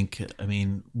we think? I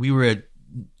mean, we were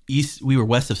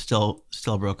west of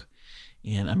Stelbrook,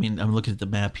 and I mean, I'm looking at the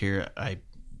map here. I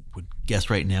would guess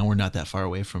right now we're not that far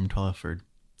away from Twallingford,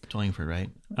 right?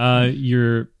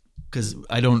 You're... Because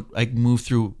I move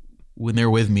through when they're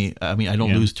with me. I mean, I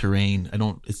don't Yeah. lose terrain.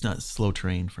 It's not slow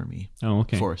terrain for me. Oh,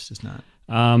 okay. Forest is not.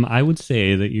 I would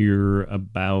say that you're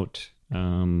about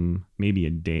maybe a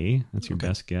day. That's your Okay.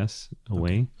 best guess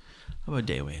away. How about a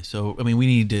day away? So, I mean, we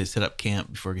need to set up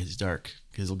camp before it gets dark,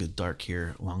 because it'll get dark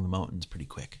here along the mountains pretty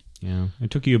quick. Yeah.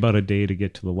 It took you about a day to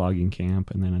get to the logging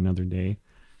camp, and then another day.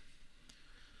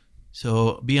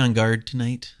 So be on guard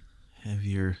tonight. Have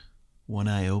your one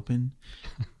eye open.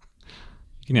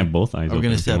 You can have both eyes Are we open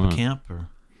going to if you set up want. camp? Or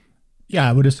Yeah,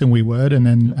 I would assume we would. And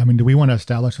then, I mean, do we want to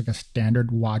establish like a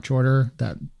standard watch order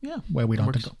that way we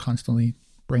don't have to constantly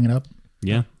bring it up?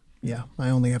 Yeah. Yeah, I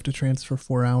only have to trance for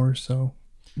 4 hours, so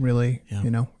really,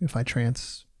 if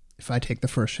I take the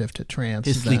first shift at trance,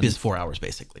 His sleep is 4 hours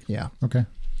basically. Yeah. Okay.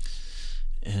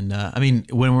 And I mean,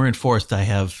 when we're enforced, I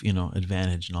have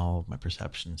advantage in all of my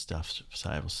perception stuff.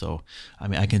 So I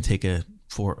mean, I can take a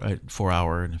 4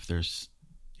 hour, and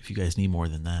if you guys need more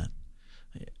than that,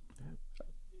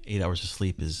 8 hours of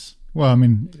sleep is Well, I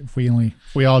mean, if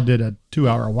we all did a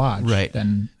 2-hour watch, Right.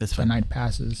 then That's the fine. night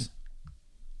passes.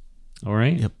 All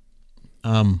right. Yep.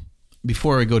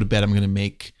 Before I go to bed, I'm going to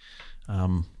make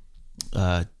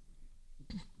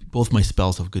both my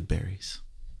spells of good berries.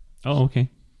 Oh, okay.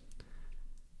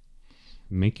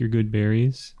 Make your good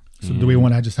berries. So do we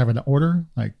want to just have an order?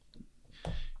 Like,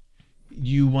 Do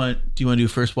you want to do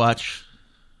first watch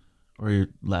or your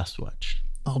last watch?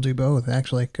 I'll do both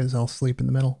actually, because I'll sleep in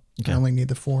the middle. Okay. I only need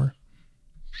the 4,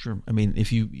 Sure. I mean,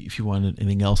 if you wanted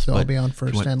anything else, so I'll but be on if you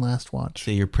first want- and last watch.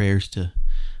 say your prayers to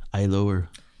Ilo or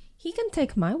He can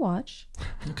take my watch.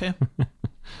 okay. Well,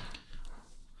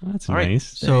 that's All right.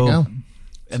 nice. There you So go.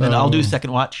 and then I'll do So-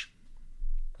 second watch.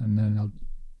 and then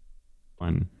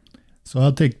Fun.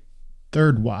 I'll take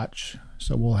third watch.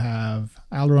 So we'll have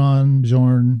Aileron,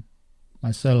 Bjorn,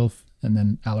 myself, and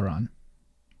then Aileron.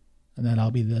 And then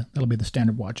that'll be the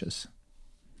standard watches.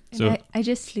 And So- I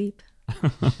just sleep.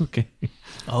 Okay.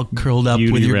 All curled up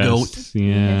Beauty with your rest. goat.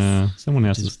 Yeah. Yes. Someone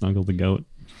has to snuggle the goat.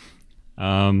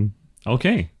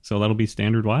 Okay. So that'll be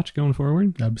standard watch going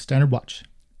forward. Standard watch.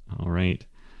 All right.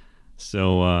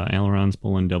 So Aileron's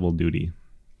pulling double duty.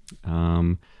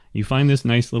 You find this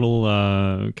nice little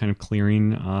kind of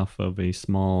clearing off of a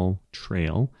small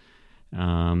trail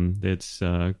that's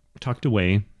tucked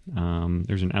away.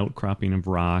 There's an outcropping of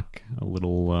rock, a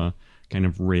little kind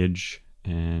of ridge,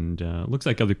 and looks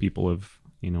like other people have,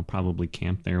 probably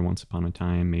camped there once upon a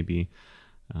time, maybe,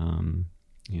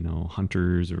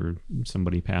 hunters or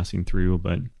somebody passing through.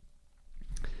 But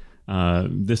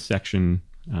this section,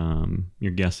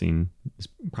 you're guessing, is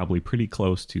probably pretty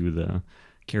close to the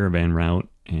caravan route.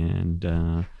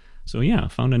 And so, yeah,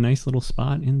 found a nice little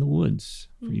spot in the woods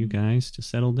for you guys to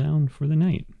settle down for the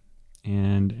night.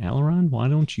 And Aileron, why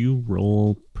don't you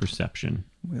roll perception?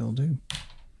 Will do.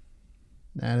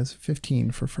 That is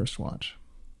 15 for first watch.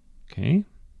 Okay,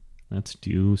 let's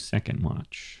do second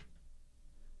watch.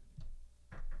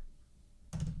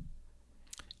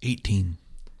 18.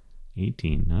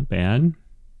 18, not bad.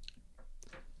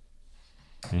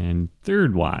 And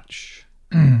third watch.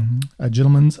 A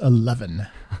gentleman's 11.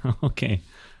 Okay,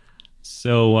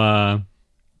 so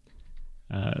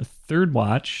third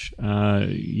watch,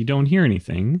 you don't hear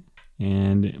anything,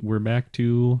 and we're back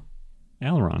to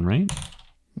Aileron, right?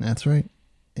 That's right.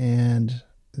 And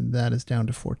that is down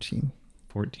to 14.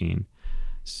 14.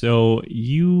 So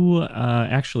you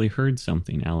actually heard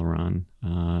something, Aileron.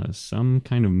 Some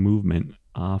kind of movement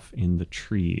off in the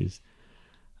trees.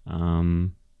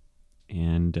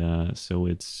 So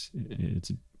it's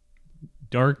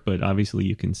dark, but obviously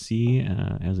you can see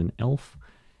as an elf.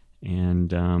 And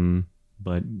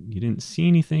but you didn't see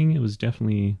anything. It was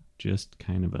definitely just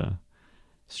kind of a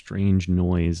strange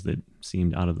noise that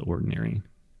seemed out of the ordinary.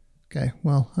 Okay,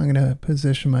 well, I'm going to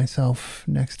position myself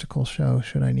next to Kolsho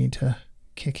should I need to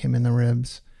kick him in the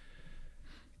ribs.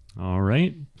 All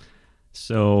right.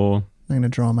 So I'm going to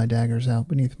draw my daggers out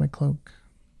beneath my cloak.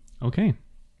 okay.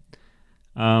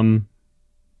 And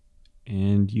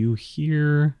you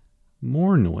hear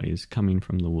more noise coming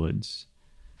from the woods.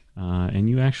 And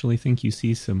you actually think you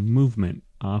see some movement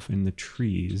off in the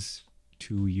trees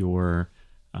to your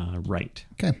right.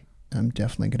 Okay, I'm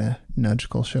definitely going to nudge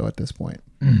Kolsho at this point.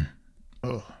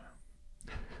 Oh.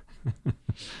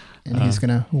 And he's going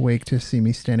to wake to see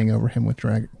me standing over him with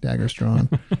daggers drawn.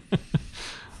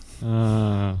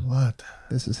 What?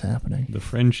 This is happening. The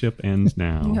friendship ends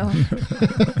now. No.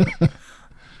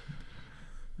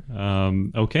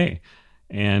 Okay.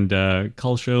 And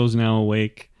Kulsho's now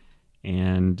awake.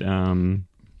 And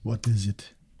What is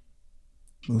it?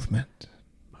 Movement.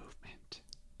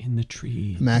 in the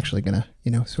trees. I'm actually going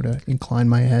to, sort of incline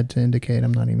my head to indicate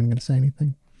I'm not even going to say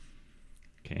anything.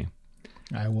 Okay.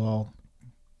 I will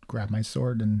grab my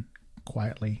sword and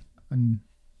quietly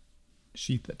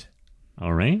unsheath it.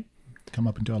 All right. Come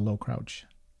up into a low crouch.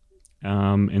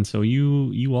 And so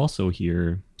you also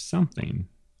hear something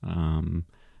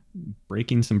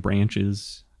breaking some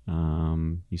branches.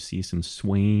 You see some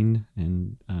swaying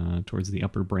and towards the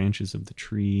upper branches of the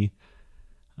tree.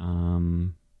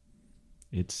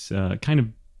 It's kind of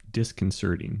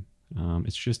disconcerting.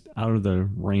 It's just out of the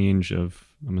range of,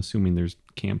 I'm assuming there's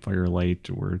campfire light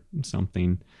or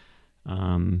something.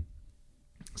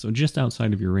 So just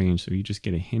outside of your range, so you just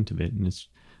get a hint of it, and it's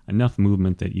enough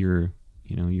movement that you're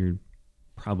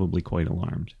probably quite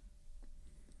alarmed.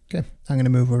 Okay, I'm going to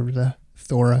move over to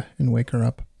Thora and wake her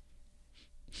up.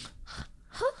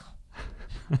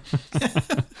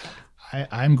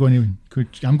 I'm going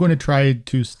to try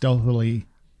to stealthily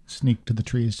sneak to the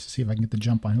trees to see if I can get the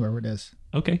jump on whoever it is.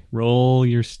 Okay, roll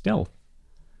your stealth.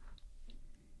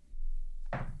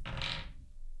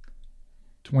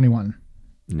 21.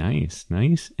 Nice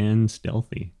and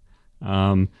stealthy.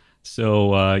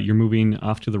 So you're moving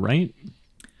off to the right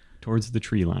towards the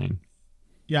tree line.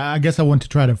 Yeah, I guess I want to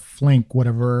try to flank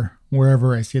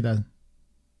wherever I see the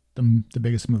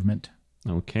biggest movement.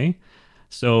 Okay.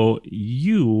 So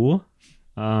you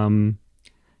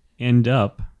end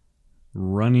up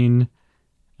running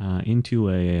into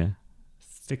a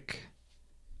thick,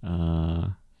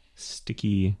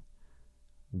 sticky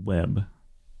web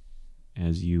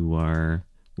as you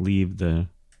leave the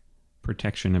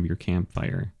protection of your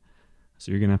campfire.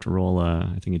 So you're going to have to roll,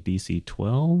 I think, a DC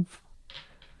 12.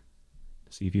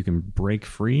 See if you can break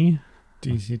free.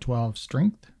 DC 12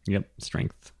 strength. Yep,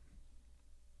 strength.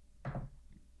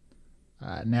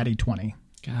 Natty 20.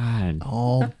 God.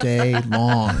 All day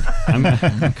long. I'm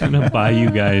going to buy you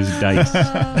guys dice.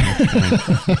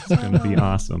 It's going to be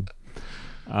awesome.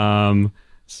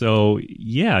 So,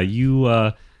 yeah,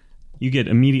 you get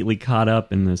immediately caught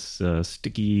up in this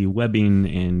sticky webbing,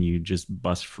 and you just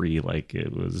bust free like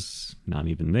it was not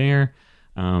even there.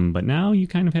 But now you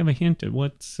kind of have a hint at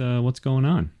what's going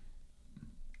on.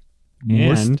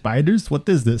 More And- spiders? What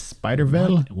is this?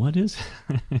 Spiderville? What is?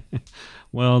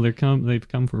 Well, they've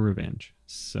come for revenge.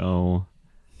 So,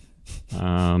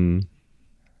 and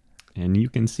you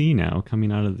can see now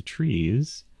coming out of the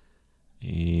trees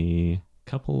a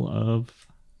couple of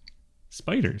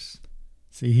spiders.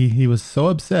 See, he was so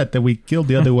upset that we killed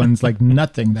the other ones like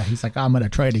nothing that he's like, I'm going to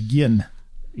try it again.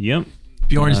 Yep.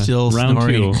 Bjorn's still round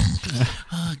snoring. 2.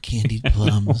 Ah, candied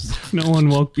plums. No one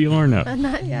woke Bjorn up.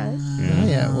 Not yet.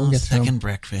 Yeah, we'll get to Second him.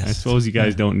 breakfast. I suppose you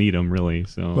guys don't need them really.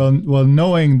 So Well,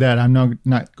 knowing that I'm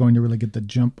not going to really get the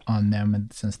jump on them,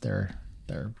 and since they're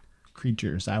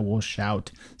creatures, I will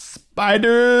shout,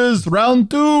 "Spiders,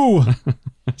 round 2!"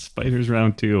 spiders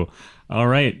round 2. All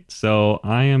right. So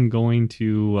I am going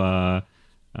to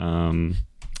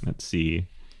let's see,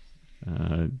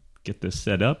 get this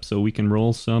set up so we can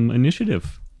roll some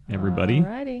initiative. Everybody,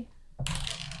 Alrighty.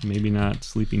 maybe not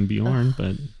sleeping Bjorn,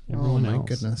 but Oh everyone my else.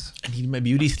 goodness. I need my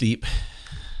beauty sleep.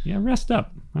 Yeah, rest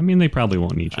up. I mean, they probably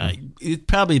won't need you. It's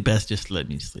probably best just to let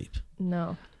me sleep.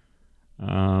 No.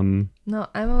 Um, No,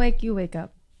 I'm awake. You wake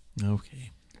up.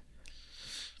 Okay.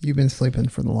 You've been sleeping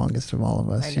for the longest of all of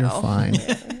us. I You're know. fine.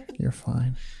 You're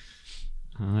fine.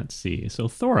 let's see. So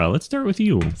Thora, let's start with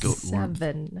you. Goat warmth.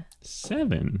 7,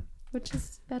 7. which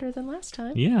is better than last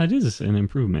time. Yeah, it is an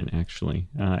improvement actually.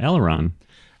 Aileron.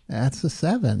 That's a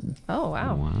 7. Oh,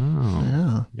 wow. Wow.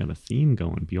 Yeah. We got a theme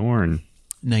going. Bjorn.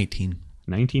 19.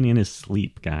 19 in his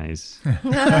sleep, guys.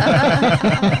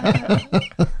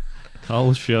 Call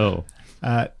the show.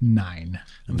 9. I'm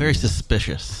very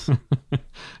suspicious.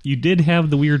 You did have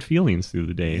the weird feelings through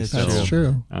the day. That's so That's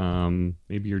true.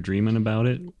 maybe you're dreaming about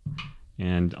it.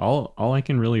 And all I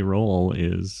can really roll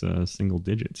is single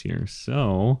digits here.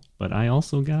 So, but I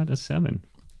also got a 7.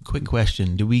 Quick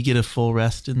question. Do we get a full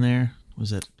rest in there?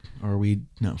 Was it, or are we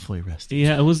not fully rested?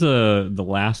 Yeah, it was the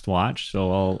last watch,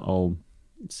 so I'll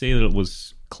say that it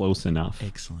was close enough.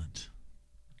 Excellent.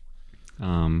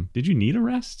 Did you need a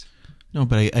rest? No,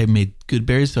 but I made good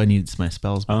berries, so I needed my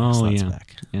spells back, slots yeah.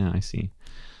 back. Yeah, I see.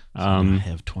 So now I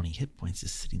have 20 hit points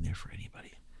just sitting there for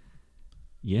anybody.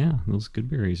 Yeah, those good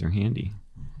berries are handy.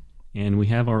 And we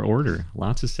have our order.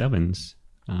 Lots of 7s.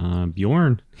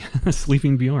 Bjorn,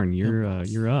 sleeping Bjorn,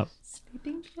 you're up.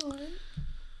 Sleeping Bjorn.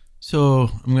 So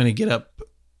I'm going to get up.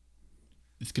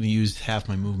 It's going to use half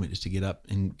my movement just to get up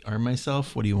and arm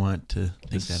myself. What do you want to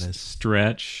think that is?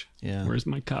 Stretch. Yeah. Where's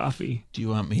my coffee? Do you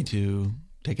want me to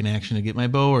take an action to get my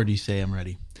bow, or do you say I'm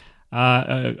ready?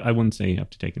 I wouldn't say you have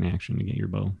to take an action to get your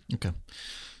bow. Okay.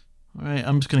 All right.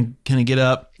 I'm just going to kind of get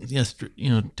up. Yes,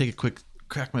 take a quick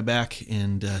crack my back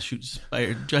and shoot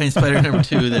giant spider number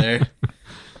 2 there.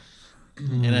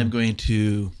 And I'm just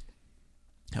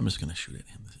going to shoot at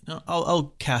him. No,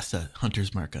 I'll cast a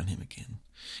hunter's mark on him again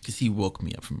because he woke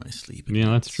me up from my sleep. Yeah,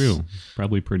 that's true.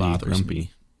 Probably pretty Bothers grumpy.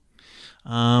 me.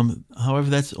 However,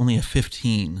 that's only a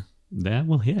 15. That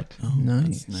will hit. Oh,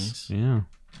 Nice. That's nice. Yeah.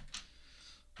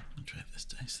 I'll try this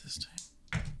dice this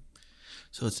time.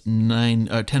 So it's 10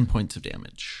 points of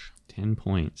damage. 10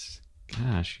 points.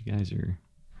 Gosh, you guys are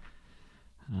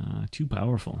too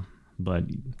powerful. But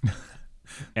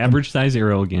Average size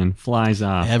arrow again flies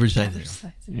off Average size.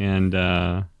 and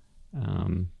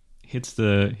hits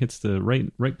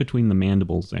the right between the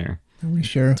mandibles there. Are we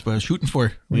sure? That's what I was shooting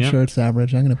for. We're Yep. sure it's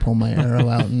average. I'm going to pull my arrow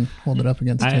out and hold it up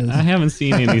against I his. haven't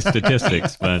seen any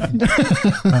statistics, but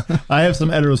I have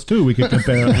some arrows too. We could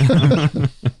compare.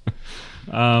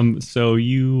 so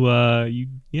you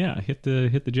hit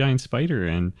the giant spider,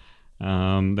 and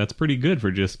that's pretty good for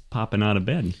just popping out of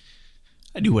bed.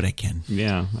 I do what I can.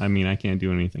 Yeah, I mean, I can't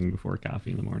do anything before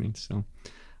coffee in the morning. So,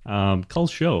 Cull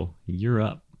Show, you're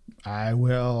up. I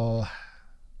will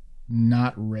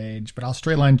not rage, but I'll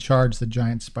straight line charge the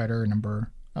giant spider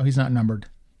number. Oh, he's not numbered.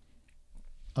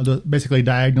 I'll do it basically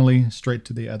diagonally straight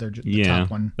to the the top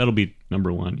one. That'll be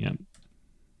number 1. Yeah.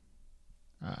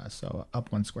 So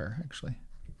up 1 square, actually.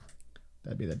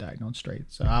 That'd be the diagonal straight.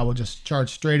 So I will just charge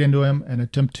straight into him and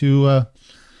attempt to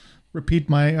repeat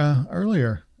my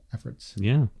earlier efforts.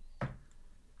 Yeah.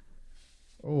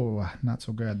 Oh, not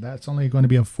so good. That's only going to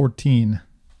be a 14.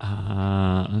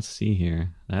 Let's see here.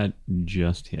 That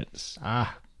just hits.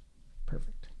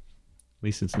 Perfect. At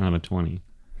least it's not a 20.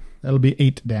 That'll be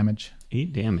 8 damage.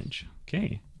 8 damage.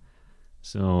 Okay.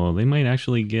 So they might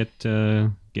actually get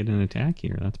an attack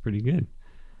here. That's pretty good.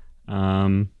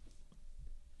 And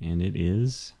it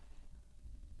is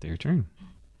their turn.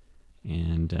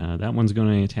 And that one's going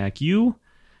to attack you.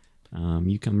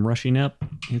 You come rushing up.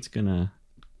 It's going to...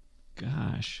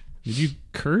 Gosh. Did you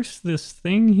curse this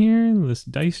thing here, this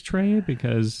dice tray?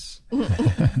 Because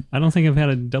I don't think I've had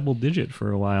a double digit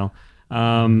for a while.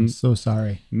 So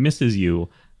sorry. Misses you.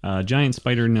 Giant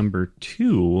spider number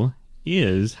 2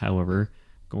 is, however,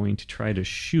 going to try to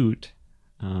shoot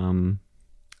the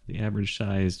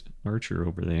average-sized archer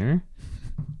over there.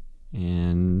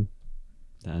 And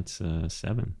that's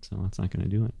 7, so that's not going to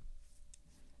do it.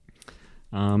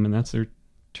 And that's their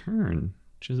turn,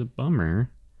 which is a bummer.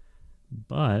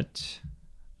 But,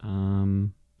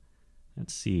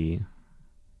 let's see.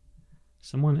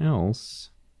 Someone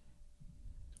else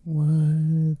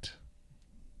What?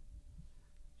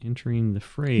 entering the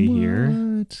fray here.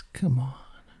 What? Come on.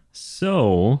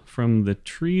 So, from the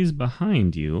trees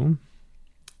behind you,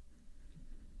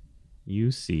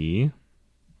 you see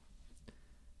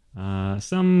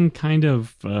some kind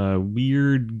of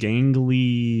weird,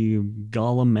 gangly,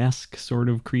 golem-esque sort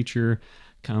of creature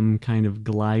come kind of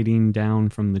gliding down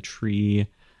from the tree,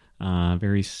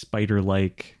 very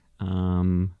spider-like,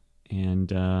 and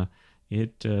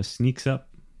it sneaks up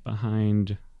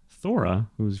behind Thora,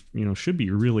 who's should be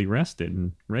really rested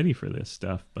and ready for this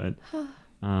stuff, but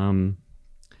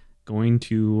going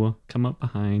to come up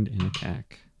behind and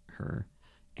attack her.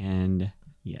 And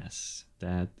yes,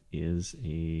 that is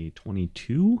a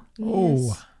 22.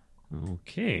 Oh,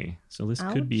 Okay, so this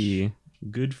Ouch. could be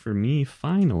good for me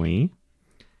finally.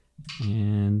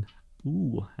 And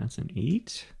that's an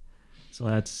 8. So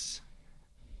that's...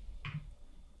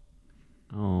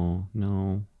 Oh,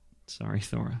 no. Sorry,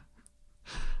 Thora.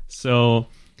 So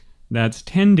that's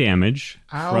 10 damage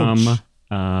from Ouch.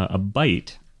 a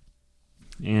bite.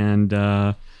 And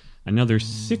another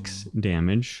 6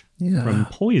 damage Yeah. from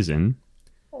poison.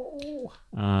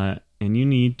 And you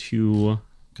need to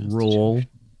roll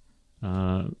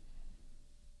to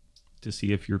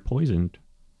see if you're poisoned.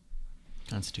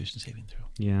 Constitution saving throw.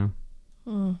 Yeah.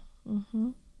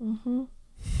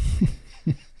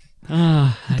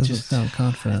 Doesn't just sound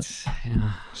confident.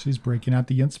 yeah. she's breaking out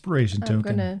the inspiration I'm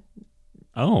token. gonna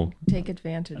Oh, take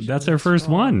advantage. that's of our this first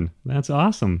roll. one. That's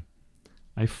awesome.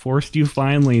 I forced you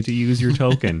finally to use your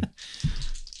token.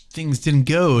 Things didn't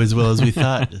go as well as we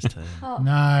thought this time.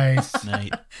 Nice.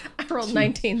 Night. I rolled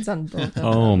 19s on both of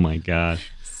Oh them. my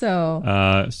gosh.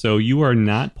 So So you are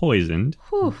not poisoned,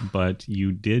 whew, but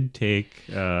you did take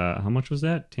how much was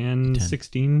that? 10, 10.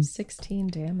 16? 16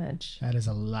 damage. That is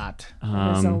a lot.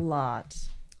 That is a lot.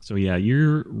 So yeah,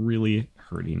 you're really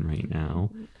hurting right now.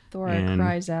 Thora And-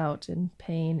 cries out in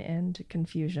pain and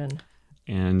confusion.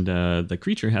 And the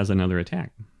creature has another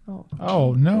attack.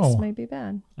 Oh, no. This may be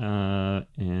bad.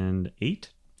 And 8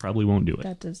 probably won't do it.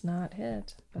 That does not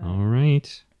hit. But All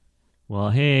right. Well,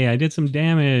 hey, I did some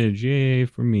damage. Yay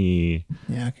for me.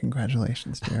 Yeah,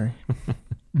 congratulations, Jerry.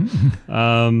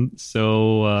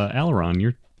 So Aileron,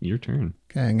 your turn.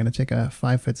 Okay, I'm going to take a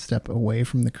 5-foot step away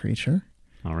from the creature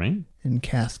All right. and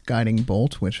cast Guiding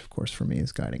Bolt, which, of course, for me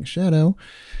is Guiding Shadow.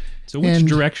 So which And-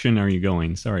 direction are you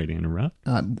going? Sorry to interrupt.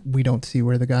 We don't see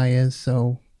where the guy is,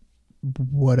 so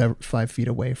whatever, 5 feet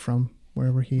away from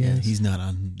wherever he Yeah, is. he's not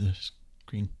on the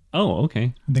screen. Oh,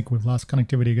 okay. I think we've lost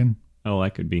connectivity again. Oh,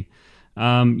 that could be.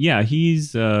 Yeah,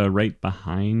 he's right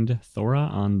behind Thora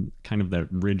on kind of that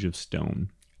ridge of stone.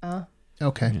 Okay.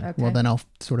 Okay. Well, then I'll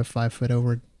sort of 5 foot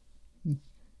over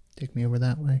take me over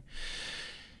that way.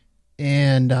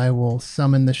 And I will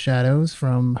summon the shadows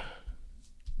from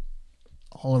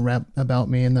all about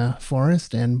me in the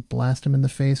forest and blast him in the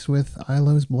face with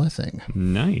Ilo's blessing.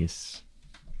 Nice.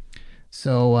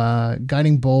 So,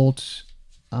 guiding bolt,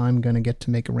 I'm going to get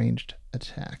to make a ranged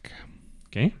attack.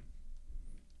 Okay.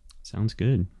 Sounds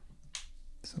good.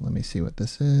 So let me see what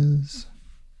this is.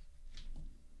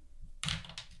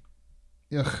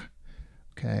 Ugh.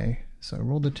 Okay, so I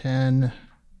rolled a 10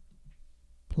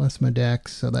 plus my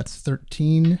dex, so that's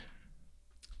 13.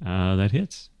 That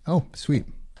hits. Oh, sweet.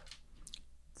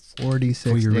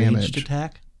 46 For your damage. ranged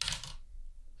attack?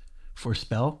 For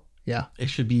spell? Yeah, It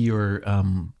should be your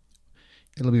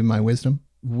it'll be my wisdom.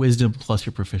 wisdom plus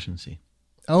your proficiency.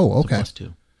 Oh, So okay. plus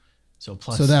 2. So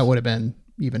plus. So that would have been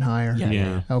even higher.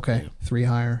 Yeah. Okay, 3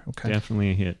 higher. Okay.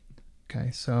 Definitely a hit.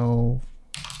 Okay, so...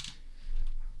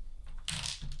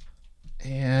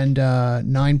 And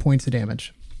 9 points of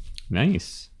damage.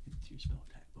 Nice. It's your spell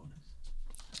attack bonus.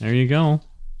 There you go.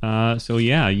 So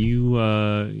yeah,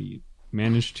 you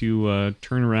managed to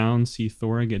turn around, see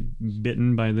Thora get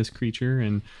bitten by this creature,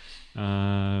 and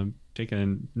take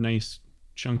a nice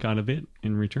chunk out of it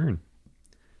in return.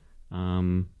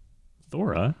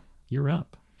 Thora, you're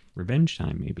up. Revenge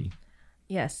time, maybe.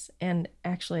 Yes, and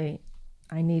actually,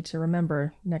 I need to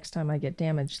remember next time I get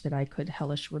damaged that I could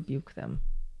hellish rebuke them.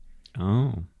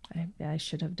 Oh, I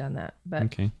should have done that. But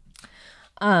okay.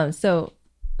 so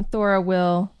Thora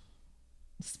will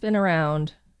spin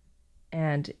around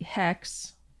and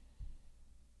hex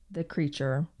the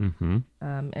creature, Mm-hmm.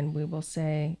 and we will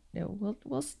say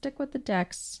we'll stick with the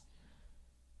dex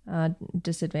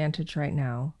disadvantage right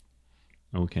now,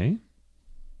 Okay.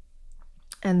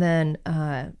 and then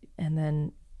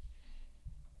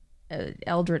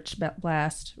Eldritch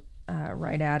Blast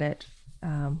right at it,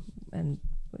 and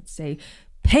would say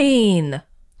pain.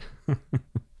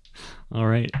 All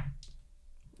right.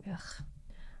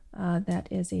 That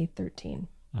is a 13.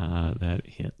 That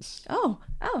hits. Oh,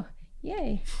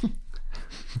 yay.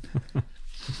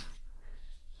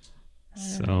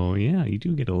 So yeah, you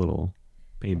do get a little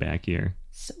payback here.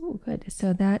 So good.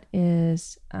 So that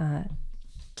is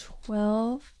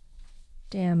 12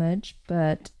 damage,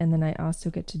 and then I also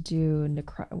get to do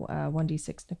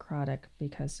 1d6 necrotic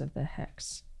because of the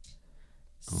hex.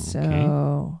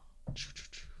 So,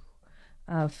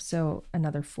 so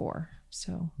another 4.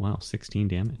 So Wow, 16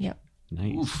 damage. Yep.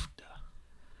 Nice. Oof.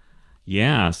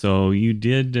 Yeah, so you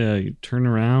did turn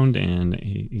around, and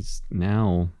he's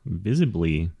now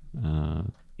visibly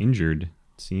injured.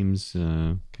 Seems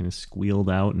kind of squealed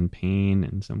out in pain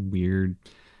and some weird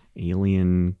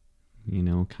alien,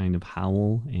 kind of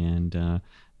howl, and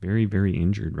very, very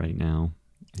injured right now.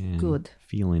 And Good.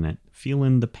 Feeling it.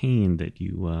 Feeling the pain that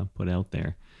you put out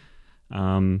there.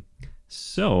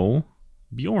 So,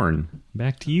 Bjorn,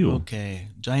 back to you. Okay.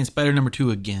 Giant spider number 2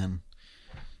 again.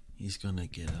 He's going to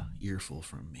get an earful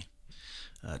from me.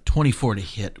 24 to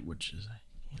hit, which is a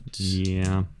hit.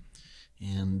 Yeah.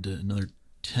 And another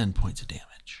 10 points of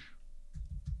damage.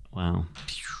 Wow.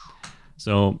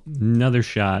 So another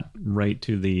shot right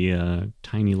to the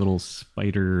tiny little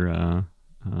spider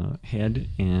head,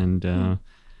 and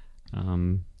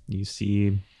you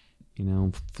see,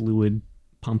 fluid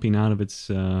pumping out of its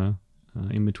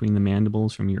in between the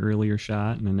mandibles from your earlier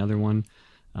shot, and another one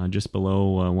just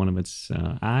below one of its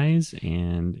eyes,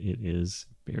 and it is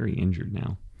very injured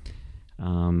now.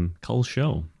 Cull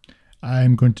Show.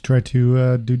 I'm going to try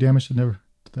to do damage to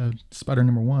the spider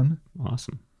number 1.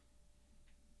 Awesome.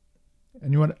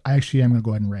 And you know what? I actually am going to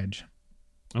go ahead and rage,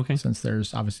 Okay. since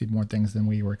there's obviously more things than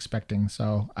we were expecting.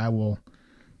 So I will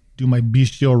do my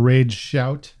bestial rage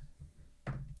shout.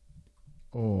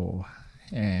 Oh,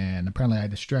 and apparently I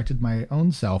distracted my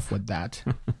own self with that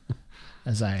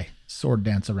as I sword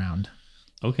dance around.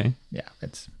 Okay. Yeah,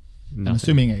 I'm Nothing.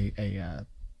 assuming a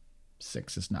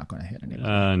 6 is not going to hit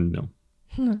anybody.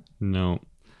 No. No.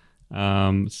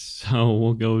 So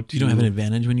we'll go to. You don't have an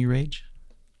advantage when you rage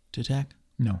to attack?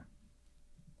 No.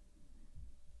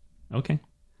 Okay.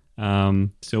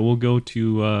 So we'll go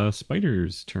to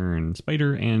Spider's turn.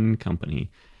 Spider and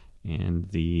Company. And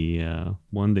the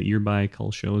one that you're by,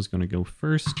 Cull Show, is going to go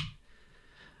first.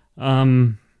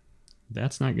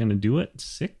 That's not going to do it.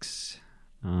 6.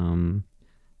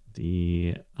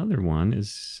 The other one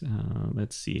is,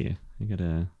 let's see. I got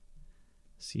to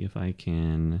see if I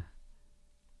can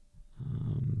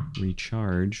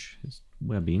recharge his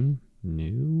webbing.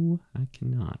 No, I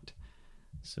cannot.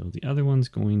 So the other one's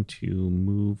going to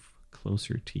move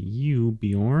closer to you,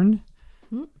 Bjorn.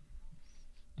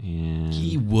 And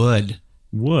He would.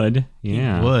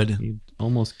 yeah. would. He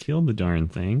almost killed the darn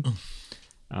thing.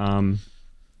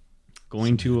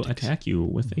 going to attack you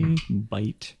with a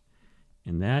bite.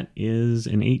 And that is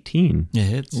an 18. Yeah,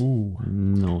 hits. Ooh.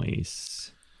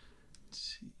 Nice.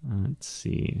 Let's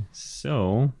see.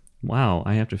 So, wow,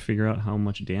 I have to figure out how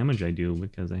much damage I do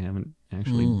because I haven't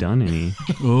actually done any.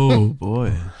 Oh,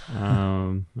 boy.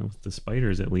 With the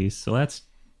spiders at least. So that's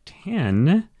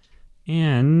 10.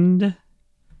 And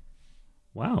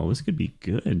wow, this could be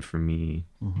good for me.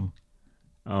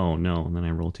 Oh no, and then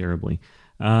I roll terribly.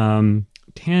 10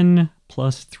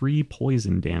 plus 3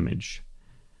 poison damage.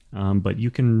 But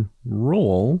you can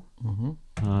roll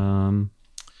to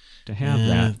have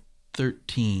that.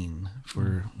 13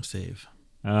 for a save.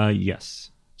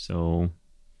 Yes. So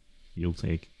you'll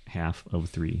take half of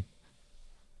 3.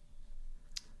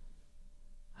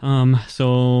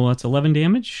 So that's 11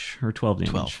 damage or 12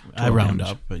 damage? 12. I round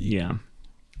damage. up, but Yeah.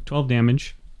 12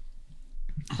 damage.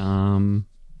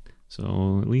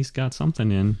 So at least got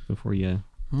something in before you.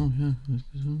 Oh, yeah.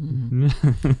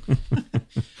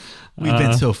 We've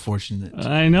been so fortunate.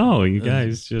 I know. You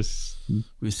guys just,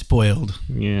 We're spoiled.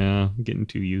 yeah, getting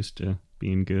too used to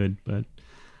being good. But,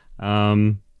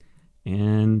 and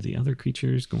the other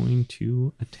creature is going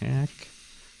to attack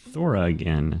Thora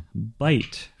again.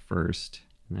 Bite first.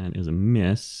 That is a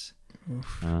miss.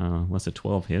 Unless a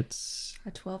 12 hits.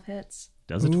 A 12 hits.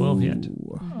 Does a 12 hit?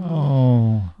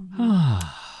 Oh.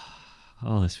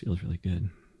 Oh, this feels really good.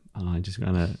 I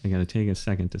gotta take a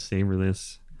second to savor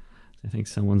this. I think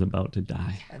someone's about to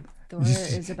die. Thora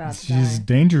is about to She's die.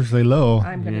 dangerously low.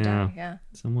 I'm going to Yeah. die, yeah.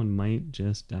 Someone might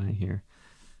just die here.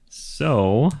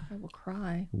 So, I will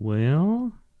cry.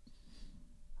 well,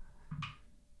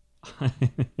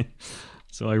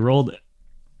 so I rolled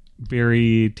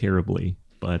very terribly,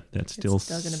 but that's still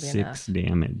still gonna be 6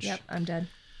 damage. Yep, I'm dead.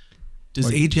 Does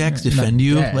Like, Ajax you're not defend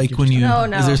you? dead, Like you're when just- you... No,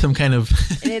 no. Is there some kind of...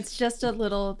 It's just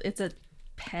it's a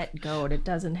pet goat. It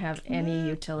doesn't have any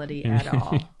utility at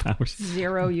all. Powers.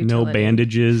 Zero No utility.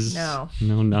 bandages. No.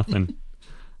 No nothing.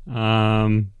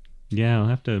 Yeah, I'll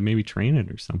have to maybe train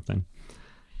it or something.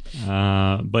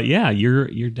 But yeah,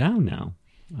 you're down now.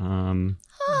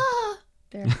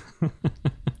 There.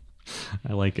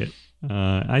 I like it.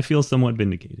 I feel somewhat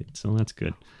vindicated, so that's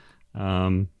good.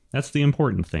 That's the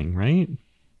important thing, right?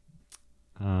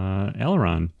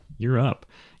 Elrond, you're up.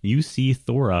 You see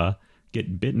Thora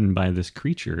get bitten by this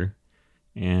creature,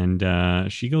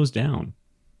 and she goes down.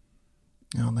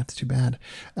 Oh, that's too bad.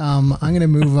 I'm going to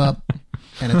move up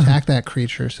and attack that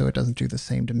creature so it doesn't do the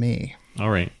same to me. All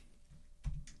right.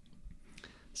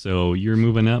 So you're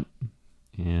moving up,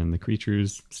 and the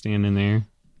creature's standing there.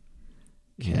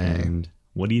 Okay. And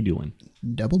what are you doing?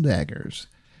 Double daggers.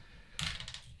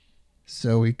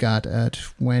 So we got a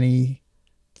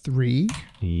 23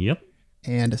 Yep,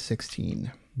 and a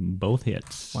 16. both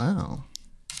hits. Wow.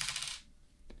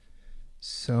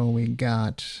 So we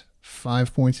got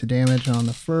 5 points of damage on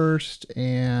the first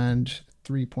and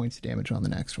 3 points of damage on the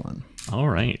next one. All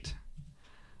right.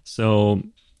 So,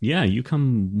 yeah, you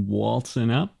come waltzing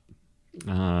up,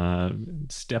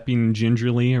 stepping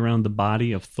gingerly around the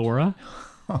body of Thora.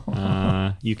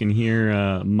 You can hear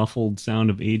a muffled sound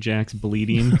of Ajax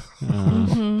bleeding,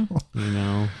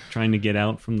 trying to get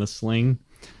out from the sling.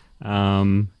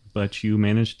 But you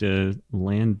manage to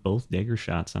land both dagger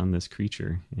shots on this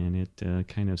creature, and it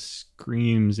kind of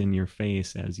screams in your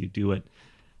face as you do it.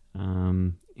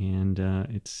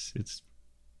 It's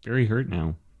very hurt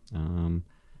now.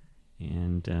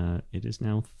 It is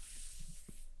now.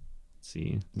 Let's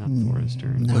see, not Thora's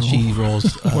turn. no. Well, she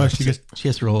rolls... Well, she gets- she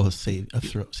has to roll a save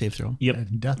throw. Yep,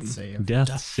 Death save.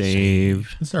 death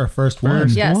save. This is our first one.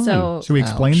 First Yeah, one. so Should we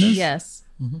explain this? yes.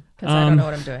 Because I don't know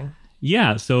what I'm doing.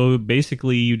 Yeah, so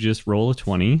basically you just roll a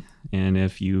 20, and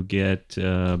if you get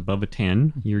above a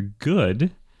 10, you're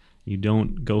good. You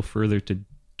don't go further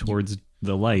towards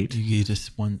the light. You get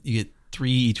just one... You get 3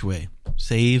 each way.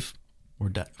 Save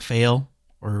or fail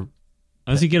or...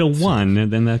 As you get a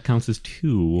 1, then that counts as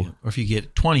 2. Or if you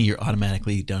get 20, you're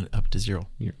automatically down up to 0.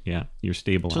 You're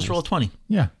stabilized. Just roll a 20.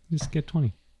 Yeah. Just get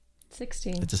 20.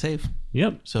 16. It's a save.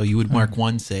 Yep. So you would mark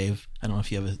one save. I don't know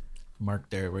if you have a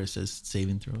mark there where it says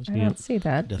saving throws. I don't see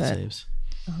that, Death but saves.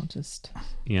 I'll just...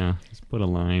 Yeah, just put a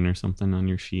line or something on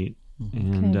your sheet.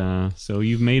 And so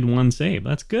you've made 1 save.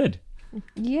 That's good.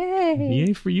 Yay!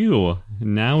 Yay for you.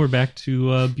 And now we're back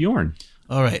to Bjorn.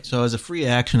 All right. So as a free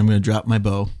action, I'm going to drop my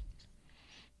bow.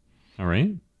 All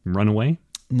right. Run away.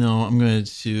 No, I'm going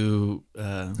to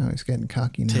Oh, he's getting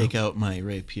cocky now. take out my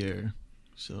rapier.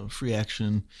 So free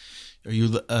action. Are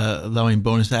you allowing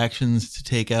bonus actions to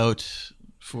take out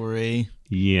for a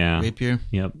Yeah. rapier?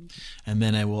 Yep. And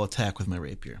then I will attack with my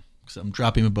rapier. So I'm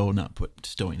dropping my bow, not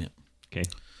stowing it. Okay.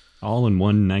 All in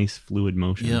one nice fluid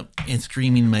motion. Yep. And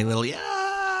screaming my little,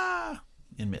 yeah,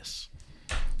 and miss.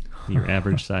 Your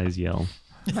average size yell.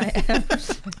 My average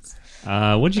size.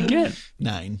 What'd you get?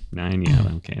 9. 9, yeah.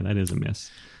 Okay, that is a miss.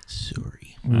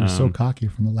 Sorry. We were so cocky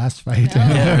from the last fight.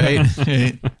 Yeah, right.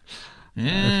 Right.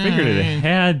 I figured it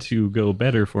had to go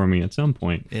better for me at some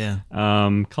point. Yeah.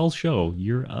 Cull Show,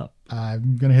 you're up.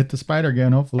 I'm gonna hit the spider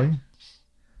again. Hopefully,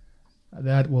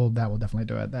 that will definitely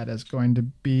do it. That is going to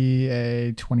be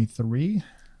a 23.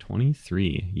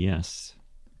 23, yes.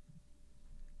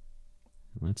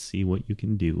 Let's see what you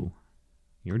can do.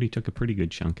 You already took a pretty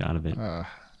good chunk out of it.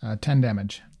 10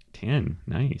 damage. 10,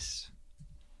 nice.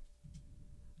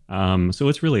 So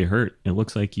it's really hurt. It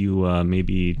looks like you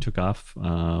maybe took off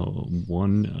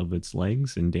one of its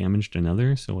legs and damaged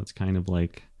another. So it's kind of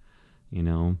like,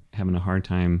 having a hard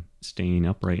time staying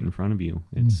upright in front of you.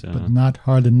 It's But not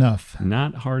hard enough.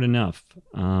 not hard enough.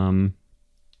 And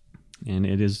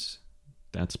it is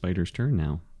that spider's turn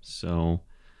now. So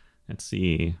let's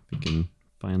see if we can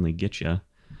finally get you.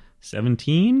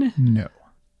 17. No.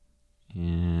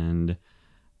 And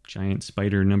giant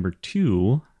spider number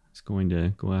 2 is going to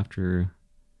go after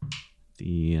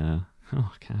the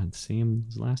same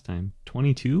as last time.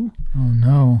 22. Oh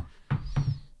no.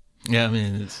 Yeah, I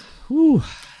mean, it's Whew.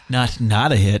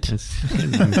 not a hit. That's-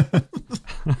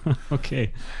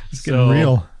 okay. It's getting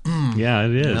real. Yeah,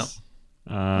 it is.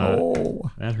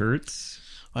 Yep. That hurts.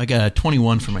 I got a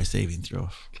 21 for my saving throw.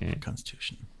 Okay.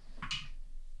 Constitution.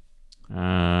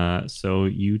 So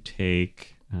you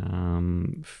take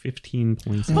 15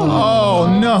 points. Oh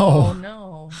Oh no.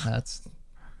 no. That's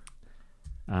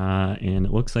And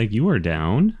it looks like you are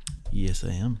down. Yes,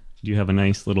 I am. Do you have a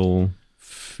nice little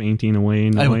fainting away I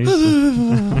noise?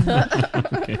 went,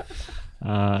 Okay.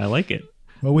 I like it.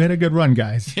 Well, we had a good run,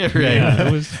 guys. yeah, right. Yeah,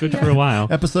 that was good for a while.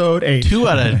 Episode 8. 2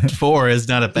 out of 4 is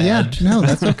not a bad. yeah. No,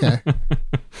 that's okay.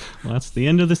 Well, that's the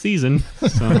end of the season.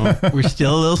 So We're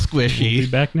still a little squishy. We'll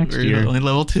be back next We're year. only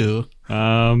level 2.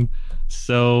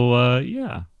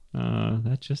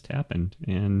 that just happened.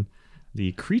 And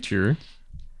the creature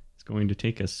is going to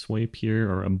take a swipe here,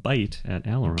 or a bite at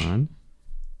Alaron.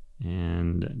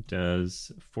 And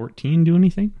does 14 do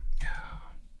anything?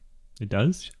 It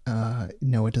does?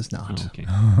 No, it does not. Oh, okay.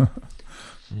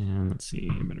 And let's see.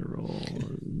 I'm going to roll.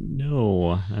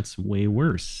 No, that's way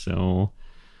worse. So,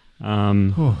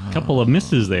 a couple of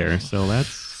misses there. So that's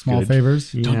Small good.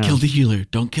 favors. Yeah. Don't kill the healer.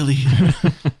 Don't kill the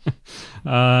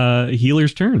healer.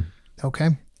 Healer's turn. Okay.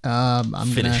 I'm going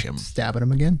Finish to him. stab at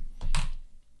him again.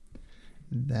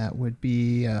 That would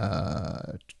be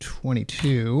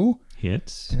 22.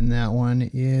 Hits. And that one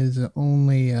is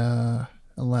only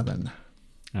 11.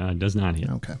 Does not hit.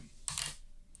 Okay.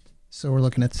 So we're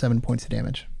looking at 7 points of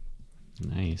damage.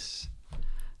 Nice.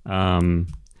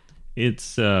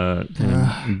 It's kind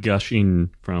of gushing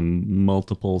from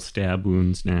multiple stab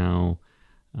wounds now,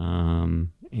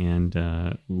 and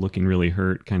looking really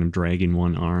hurt, kind of dragging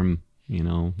one arm,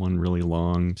 one really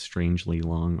long, strangely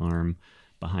long arm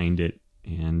behind it,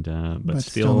 and but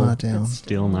still not down.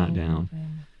 Still not down.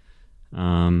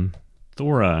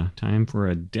 Thora, time for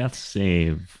a death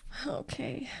save.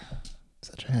 Okay.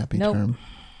 Such a happy Nope. term.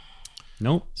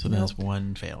 Nope. So that's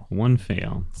 1 fail. One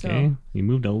fail. So- Okay. You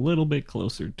moved a little bit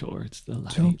closer towards the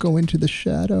light. Don't go into the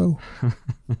shadow.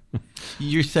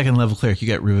 Your 2nd level cleric, you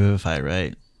got Revivify,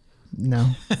 right? No.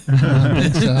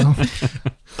 I don't think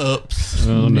so. Oops.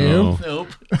 Oh no. Nope.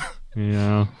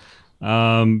 Yeah.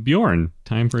 Bjorn,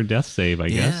 time for a death save, I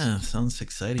guess. Yeah, sounds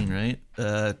exciting, right?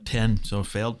 10, so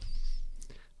failed.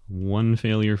 One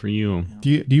failure for you.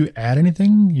 Do you add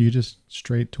anything? You just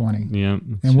straight 20. Yeah.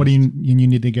 And what do you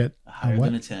need to get? Higher what?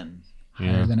 than a 10.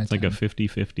 Yeah, higher than a it's like a 10?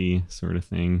 50-50 sort of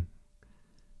thing.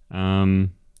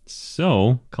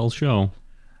 So, Cull Show.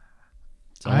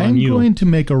 It's all on I'm you. going to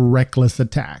make a reckless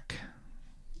attack.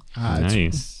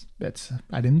 Nice.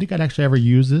 I didn't think I'd actually ever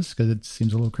use this because it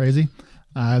seems a little crazy.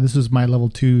 This is my level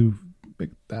 2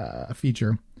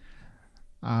 feature.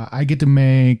 I get to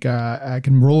make, I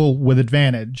can roll with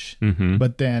advantage, Mm-hmm.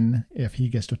 but then if he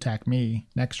gets to attack me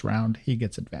next round, he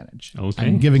gets advantage. Okay.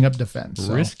 I'm giving up defense.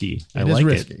 So Risky. I it is like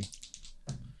risky.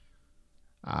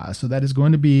 So that is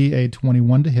going to be a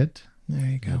 21 to hit. There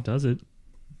you it. go. That does it.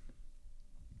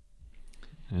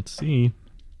 Let's see.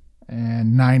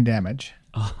 And 9 damage.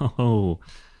 Oh,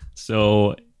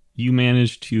 so you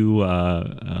managed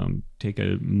to take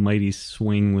a mighty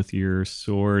swing with your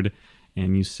sword,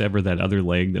 and you sever that other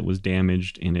leg that was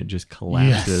damaged, and it just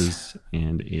collapses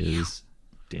and is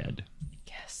dead.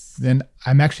 Yes. Then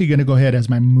I'm actually going to go ahead as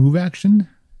my move action,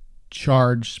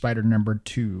 charge spider number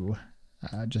 2.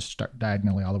 Just start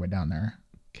diagonally all the way down there.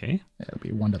 Okay. It'll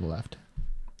be 1 to the left.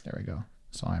 There we go.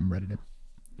 So I'm ready to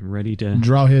Ready to.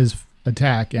 draw his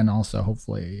attack and also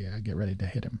hopefully get ready to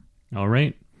hit him. All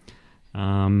right.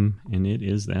 And it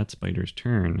is that spider's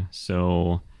turn.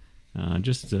 So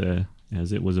just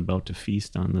as it was about to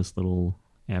feast on this little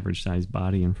average-sized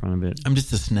body in front of it, I'm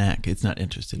just a snack. It's not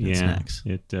interested in snacks.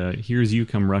 it hears you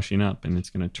come rushing up, and it's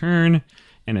going to turn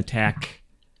and attack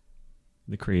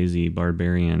the crazy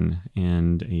barbarian,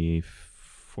 and a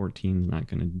 14 is not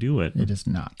going to do it. It is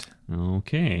not.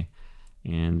 Okay.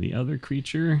 And the other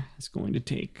creature is going to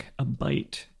take a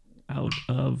bite out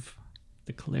of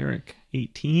the cleric.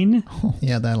 18.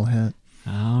 Yeah, that'll hit.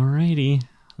 All righty.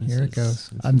 Here it goes.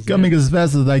 I'm coming as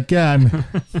fast as I can.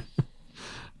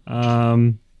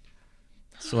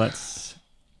 So that's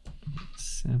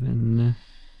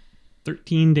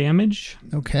 13 damage.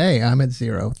 Okay, I'm at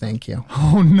 0. Thank you.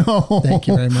 Oh no! Thank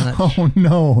you very much. Oh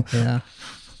no! Yeah.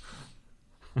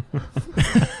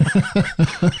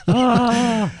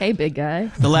 Hey, big guy.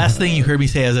 The last thing you heard me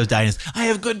say as I was dying is, I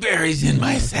have good berries in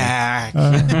my sack.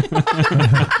 Well,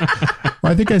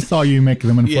 I think I saw you make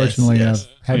them. Unfortunately, yes.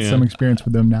 I've had Yeah. some experience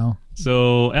with them now.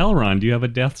 So, Elrond, do you have a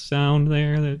death sound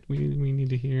there that we need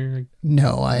to hear?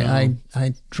 No, I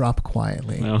drop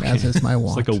quietly, Okay. as is my It's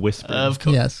want. like a whisper. Of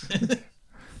course. Yes.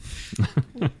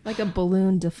 Like a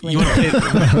balloon deflating. You want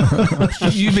to play?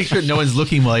 You make sure no one's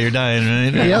looking while you're dying,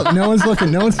 right? Yep, no one's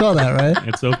looking. No one saw that, right?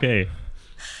 It's okay.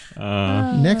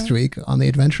 Next week on the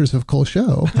Adventures of Cole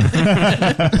Show.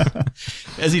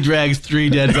 As he drags 3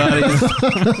 dead bodies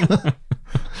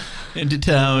into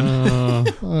town.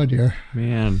 Oh dear.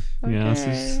 Man, yeah,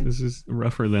 Okay. this is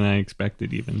rougher than I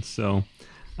expected even. So,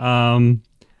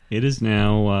 it is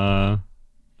now,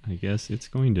 I guess it's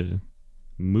going to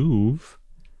move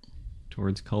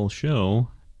towards Cull Show,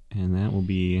 and that will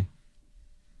be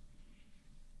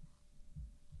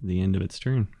the end of its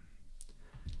turn.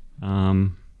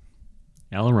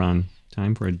 Aileron,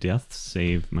 time for a death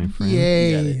save, my friend.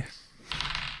 Yay.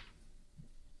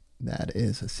 That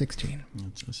is a 16.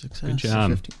 That's a success. Good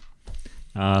job.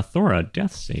 15. Thora,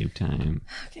 death save time.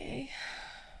 Okay.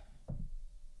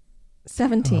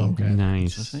 17. Okay.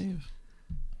 Nice. That's a save.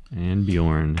 And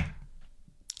Bjorn.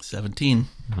 17.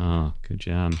 Oh, good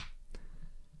job.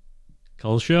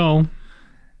 Cull Show.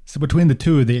 So between the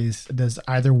two of these, does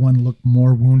either one look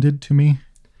more wounded to me?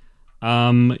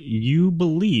 You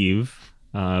believe,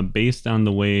 based on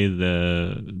the way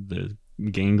the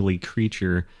gangly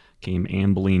creature came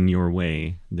ambling your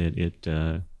way,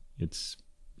 that it's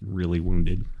really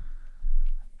wounded.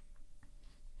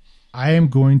 I am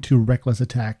going to reckless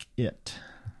attack it.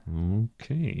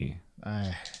 Okay.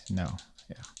 No.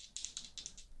 Yeah.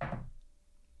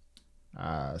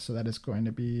 So that is going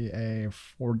to be a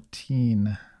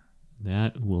 14.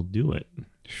 That will do it.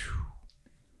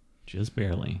 Just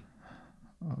barely.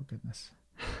 Oh, goodness.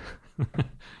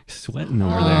 Sweating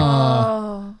over there.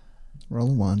 Oh.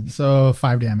 Roll 1. So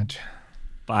 5 damage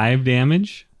 5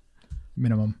 damage.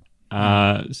 minimum.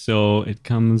 So it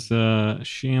comes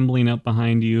shambling up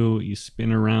behind you. You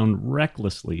spin around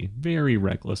recklessly, very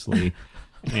recklessly,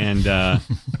 and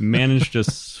manage to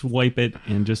swipe it,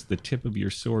 and just the tip of your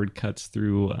sword cuts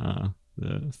through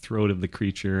the throat of the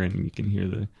creature, and you can hear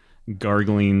the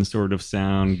gargling sort of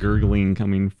sound, gurgling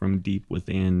coming from deep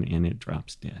within, and it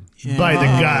drops dead. By the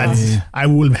gods, I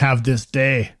will have this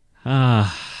day.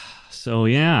 So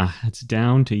yeah, it's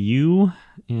down to you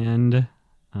and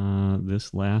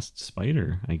this last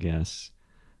spider, I guess.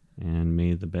 And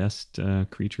may the best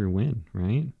creature win,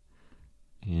 right?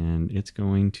 And it's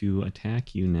going to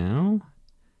attack you now.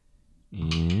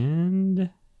 And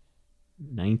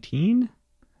 19?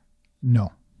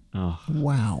 No. Oh,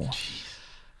 Wow.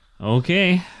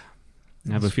 okay.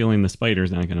 I have a feeling the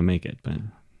spider's not going to make it, but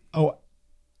Oh,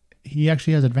 he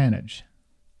actually has advantage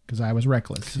because I was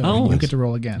reckless. So Oh. you get to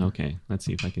roll again. okay. Let's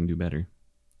see if I can do better.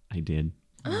 I did.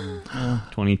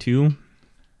 22.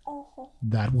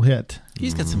 That will hit.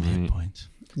 He's got some hit Alright. points.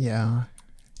 Yeah.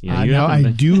 Yeah, you Now I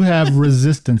happen to- do have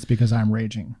resistance because I'm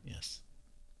raging. Yes.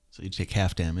 So you take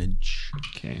half damage.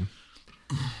 Okay.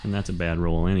 And that's a bad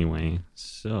roll anyway.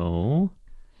 So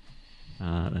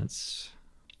that's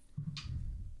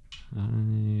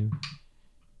 5,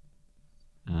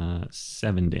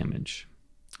 7 damage.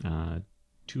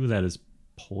 2 of that is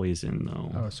poison,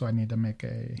 though. Oh, so I need to make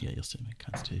a. Yeah, you'll still make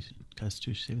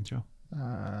Constitution saving throw.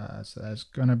 So that's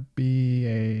gonna be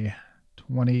a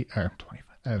 20 or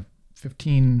 25,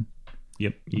 15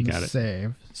 Yep, you on the got it.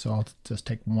 save. So I'll just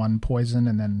take 1 poison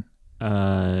and then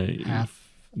half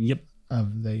Yep.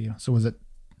 of the. So was it?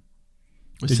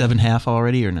 Was 7 half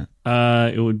already or not?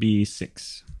 It would be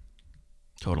 6.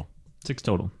 Total. 6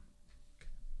 total.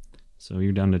 So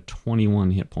you're down to 21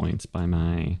 hit points by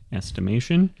my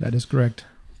estimation. That is correct.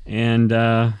 And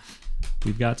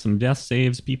we've got some death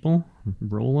saves, people.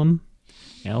 Roll them.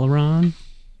 Aileron,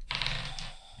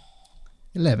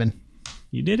 11.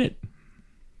 you did it.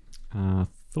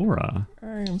 Thora,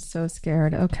 I'm so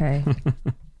scared. Okay.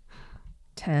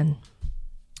 10.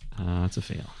 it's a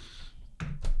fail.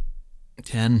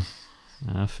 10.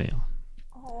 Fail.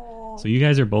 So you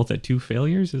guys are both at 2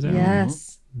 failures, is that right?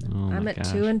 Yes. Oh I'm my at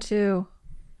gosh. 2 and 2.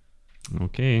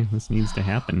 Okay, this needs to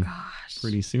happen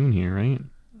pretty soon here, right?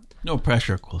 No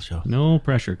pressure, Cool Show. No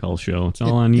pressure, Call Show. It's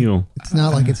all on you. It's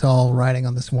not like it's all riding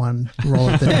on this one roll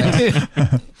of the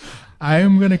dice. I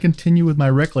am going to continue with my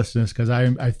recklessness because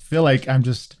I feel like I'm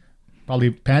just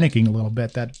probably panicking a little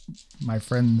bit that my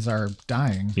friends are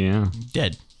dying. Yeah.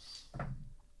 Dead.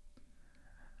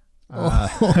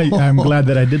 I'm glad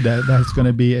that I did that. That's going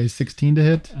to be a 16 to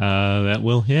hit. That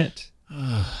will hit.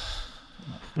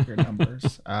 Your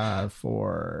numbers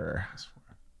for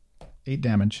 8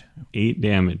 damage. 8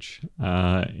 damage.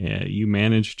 You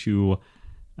manage to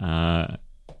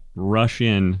rush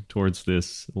in towards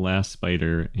this last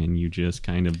spider, and you just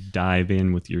kind of dive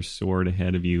in with your sword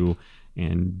ahead of you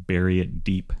and bury it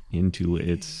deep into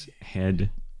its head,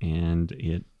 and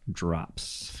it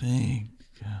drops. Thank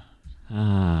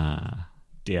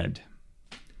Dead.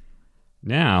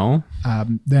 Now,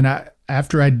 Then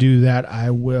after I do that,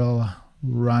 I will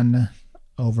run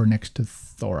over next to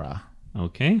Thora.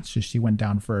 okay. It's just she went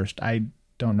down first. I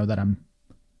don't know that I'm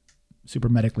super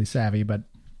medically savvy, but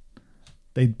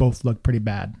they both look pretty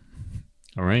bad.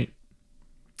 All right.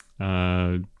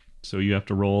 So you have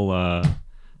to roll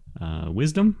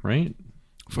wisdom, right?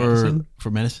 Medicine?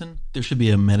 For medicine, there should be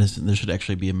a medicine. There should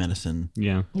actually be a medicine.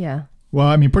 Yeah. Yeah. Well,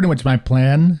 I mean, pretty much my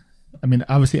plan. I mean,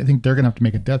 obviously, I think they're gonna have to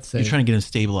make a death save. You're trying to get him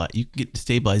stabilized. You can get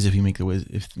stabilized if you make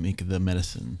the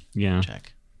medicine Yeah.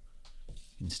 check.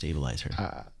 You can stabilize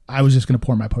her. I was just gonna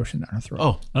pour my potion down her throat.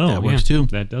 Oh, that works yeah. too.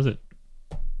 That does it.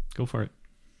 Go for it.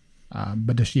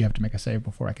 But does she have to make a save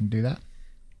before I can do that?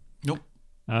 Nope.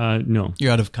 No.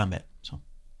 You're out of combat. So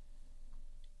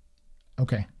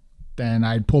Okay. Then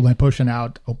I pull my potion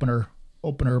out, open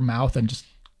her mouth, and just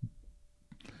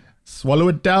swallow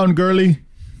it down, girly.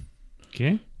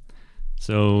 Okay.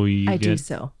 So you I get. do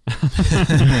so.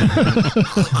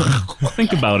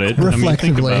 Think about it. Reflexively,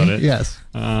 think about it. yes.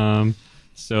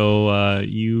 So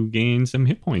you gain some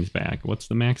hit points back. What's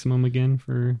the maximum again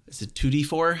for it's a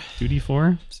 2d4.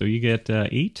 2d4? So you get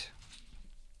 8,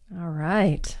 All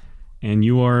right. and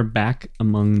you are back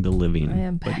among the living. I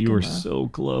am But back you were among- so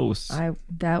close.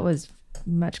 That was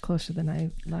much closer than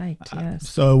I liked. Yes.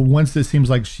 So once it seems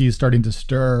like she's starting to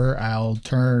stir, I'll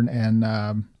turn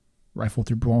and rifle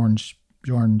through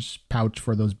Bjorn's pouch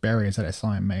for those berries that I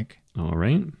saw him make. All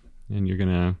right. And you're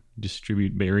gonna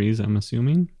distribute berries, I'm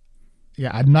assuming.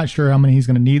 Yeah, I'm not sure how many he's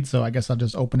going to need, so I guess I'll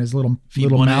just open his little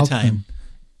Feed one at a mouth time. and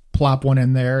plop one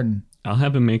in there and I'll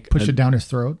have him make push it down his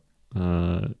throat.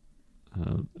 or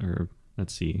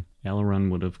let's see. Aileron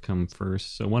would have come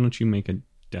first. So why don't you make a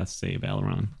death save,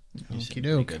 Aileron? Okie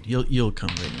doke. Good. You'll come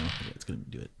right now. It's gonna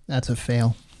do it. That's a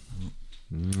fail.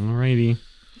 Alrighty.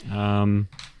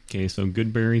 Okay, so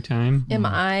good berry time.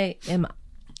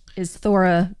 Is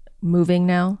Thora moving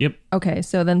now? Yep. Okay,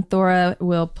 so then Thora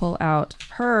will pull out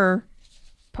her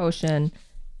potion,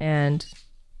 and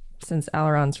since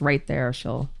Aileron's right there,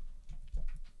 she'll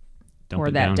Dump pour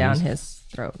it that down his- his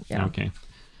throat. Yeah. Okay.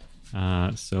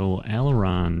 So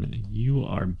Aileron, you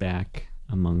are back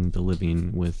among the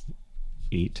living with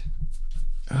 8.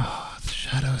 The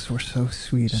shadows were so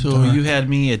sweet. And So dark. you had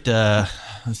me at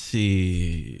let's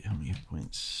see how many hit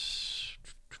points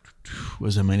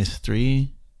was it -3?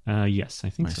 Yes, I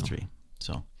think so. -3.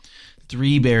 So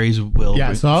 3 berries will.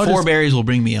 Yeah, so I'll 4 just- berries will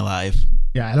bring me alive.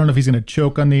 Yeah, I don't know if he's going to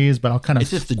choke on these, but I'll kind of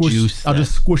It's just the juice I'll that-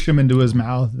 just squish him into his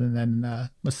mouth and then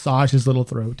massage his little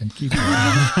throat and keep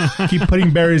keep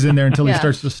putting berries in there until he Yeah.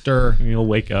 starts to stir. You'll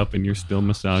wake up and you're still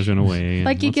massaging away. and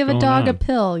Like you what's give a going dog a on?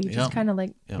 pill. You Yeah. just kind of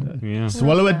like, Yeah.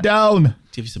 Swallow it down.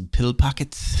 Give you some pill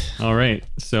pockets. All right.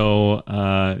 So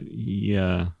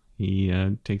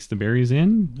he takes the berries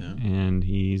in, and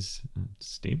he's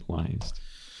stabilized.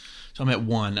 So I'm at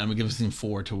 1. I'm gonna give him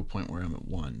 4 to a point where I'm at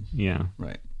 1. Yeah.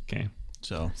 Right. Okay.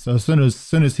 So So as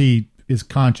soon as he is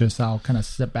conscious, I'll kind of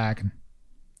sit back and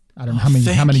I don't know how many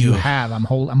thank you you. have. I'm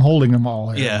holding them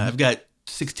all here. yeah, I've got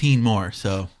 16 more.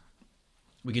 So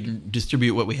we can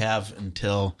distribute what we have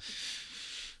until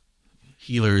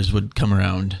healers would come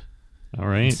around All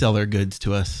and right. sell their goods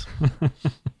to us.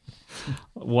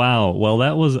 Wow. Well,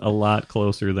 that was a lot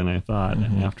closer than I thought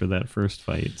after that first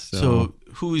fight. So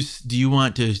do you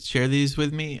want to share these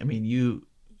with me? I mean, you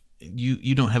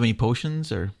don't have any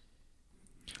potions or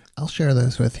I'll share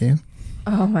those with you.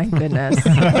 Oh my goodness.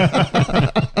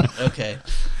 Okay.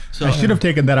 So I should have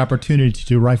taken that opportunity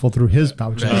to rifle through his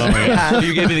pouches. Right.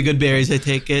 You gave me the good berries. I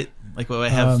take it. Like what I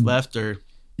have left, or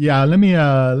Yeah, let me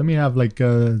have like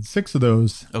 6 of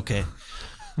those. okay.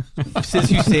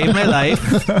 Since you saved my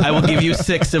life, I will give you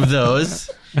 6 of those,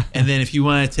 and then if you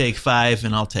want to take 5,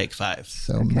 and I'll take 5.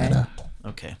 So meta.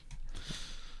 Okay.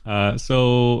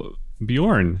 So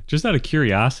Bjorn, just out of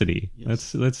curiosity,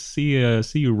 let's see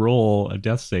you roll a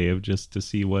death save just to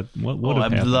see what would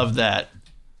have I happened. love that.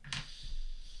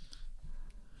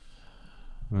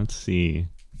 Let's see.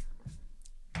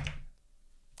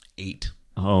 8.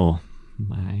 Oh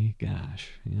my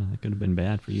gosh, yeah, that could have been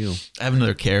bad for you. I have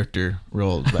another character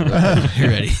rolled. But you're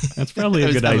ready. That's probably I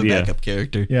a just good have idea. A backup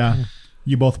character. Yeah,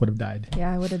 you both would have died.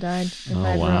 Yeah, I would have died if Oh,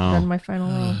 I'd wow. done my final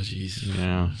roll. Oh, jeez.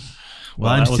 Yeah.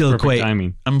 Well, I'm that was still perfect quite.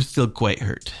 timing. I'm still quite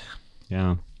hurt.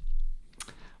 Yeah.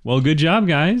 Well, good job,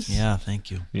 guys. Yeah,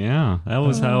 thank you. Yeah, that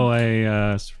was how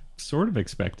I sort of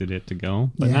expected it to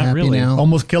go, but You not happy really. now?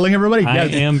 Almost killing everybody. I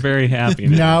am very happy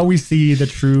now. Now we see the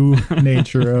true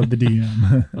nature of the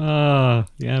DM.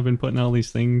 Yeah, I've been putting all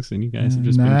these things, and you guys have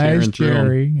just been tearing Nice through 'em.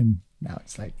 Jerry, and now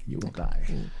it's like you will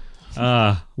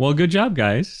die. Well, good job,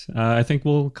 guys. I think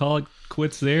we'll call it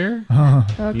quits there.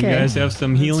 Okay. You guys have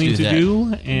some healing do to that.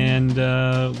 do, and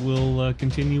we'll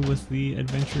continue with the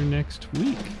adventure next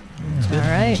week. All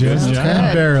right. Just sounds and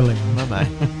good. barely. Bye bye.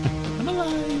 I'm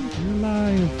alive. You're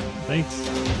alive. Thanks.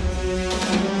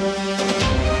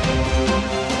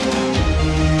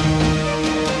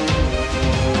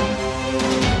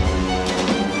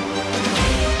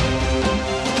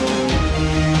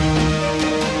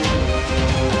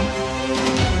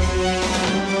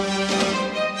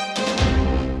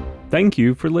 Thank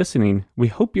you for listening. We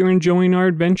hope you're enjoying our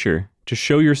adventure. To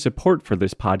show your support for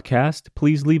this podcast,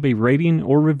 please leave a rating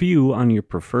or review on your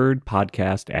preferred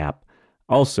podcast app.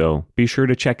 Also, be sure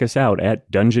to check us out at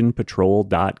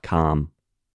dungeonpatrol.com.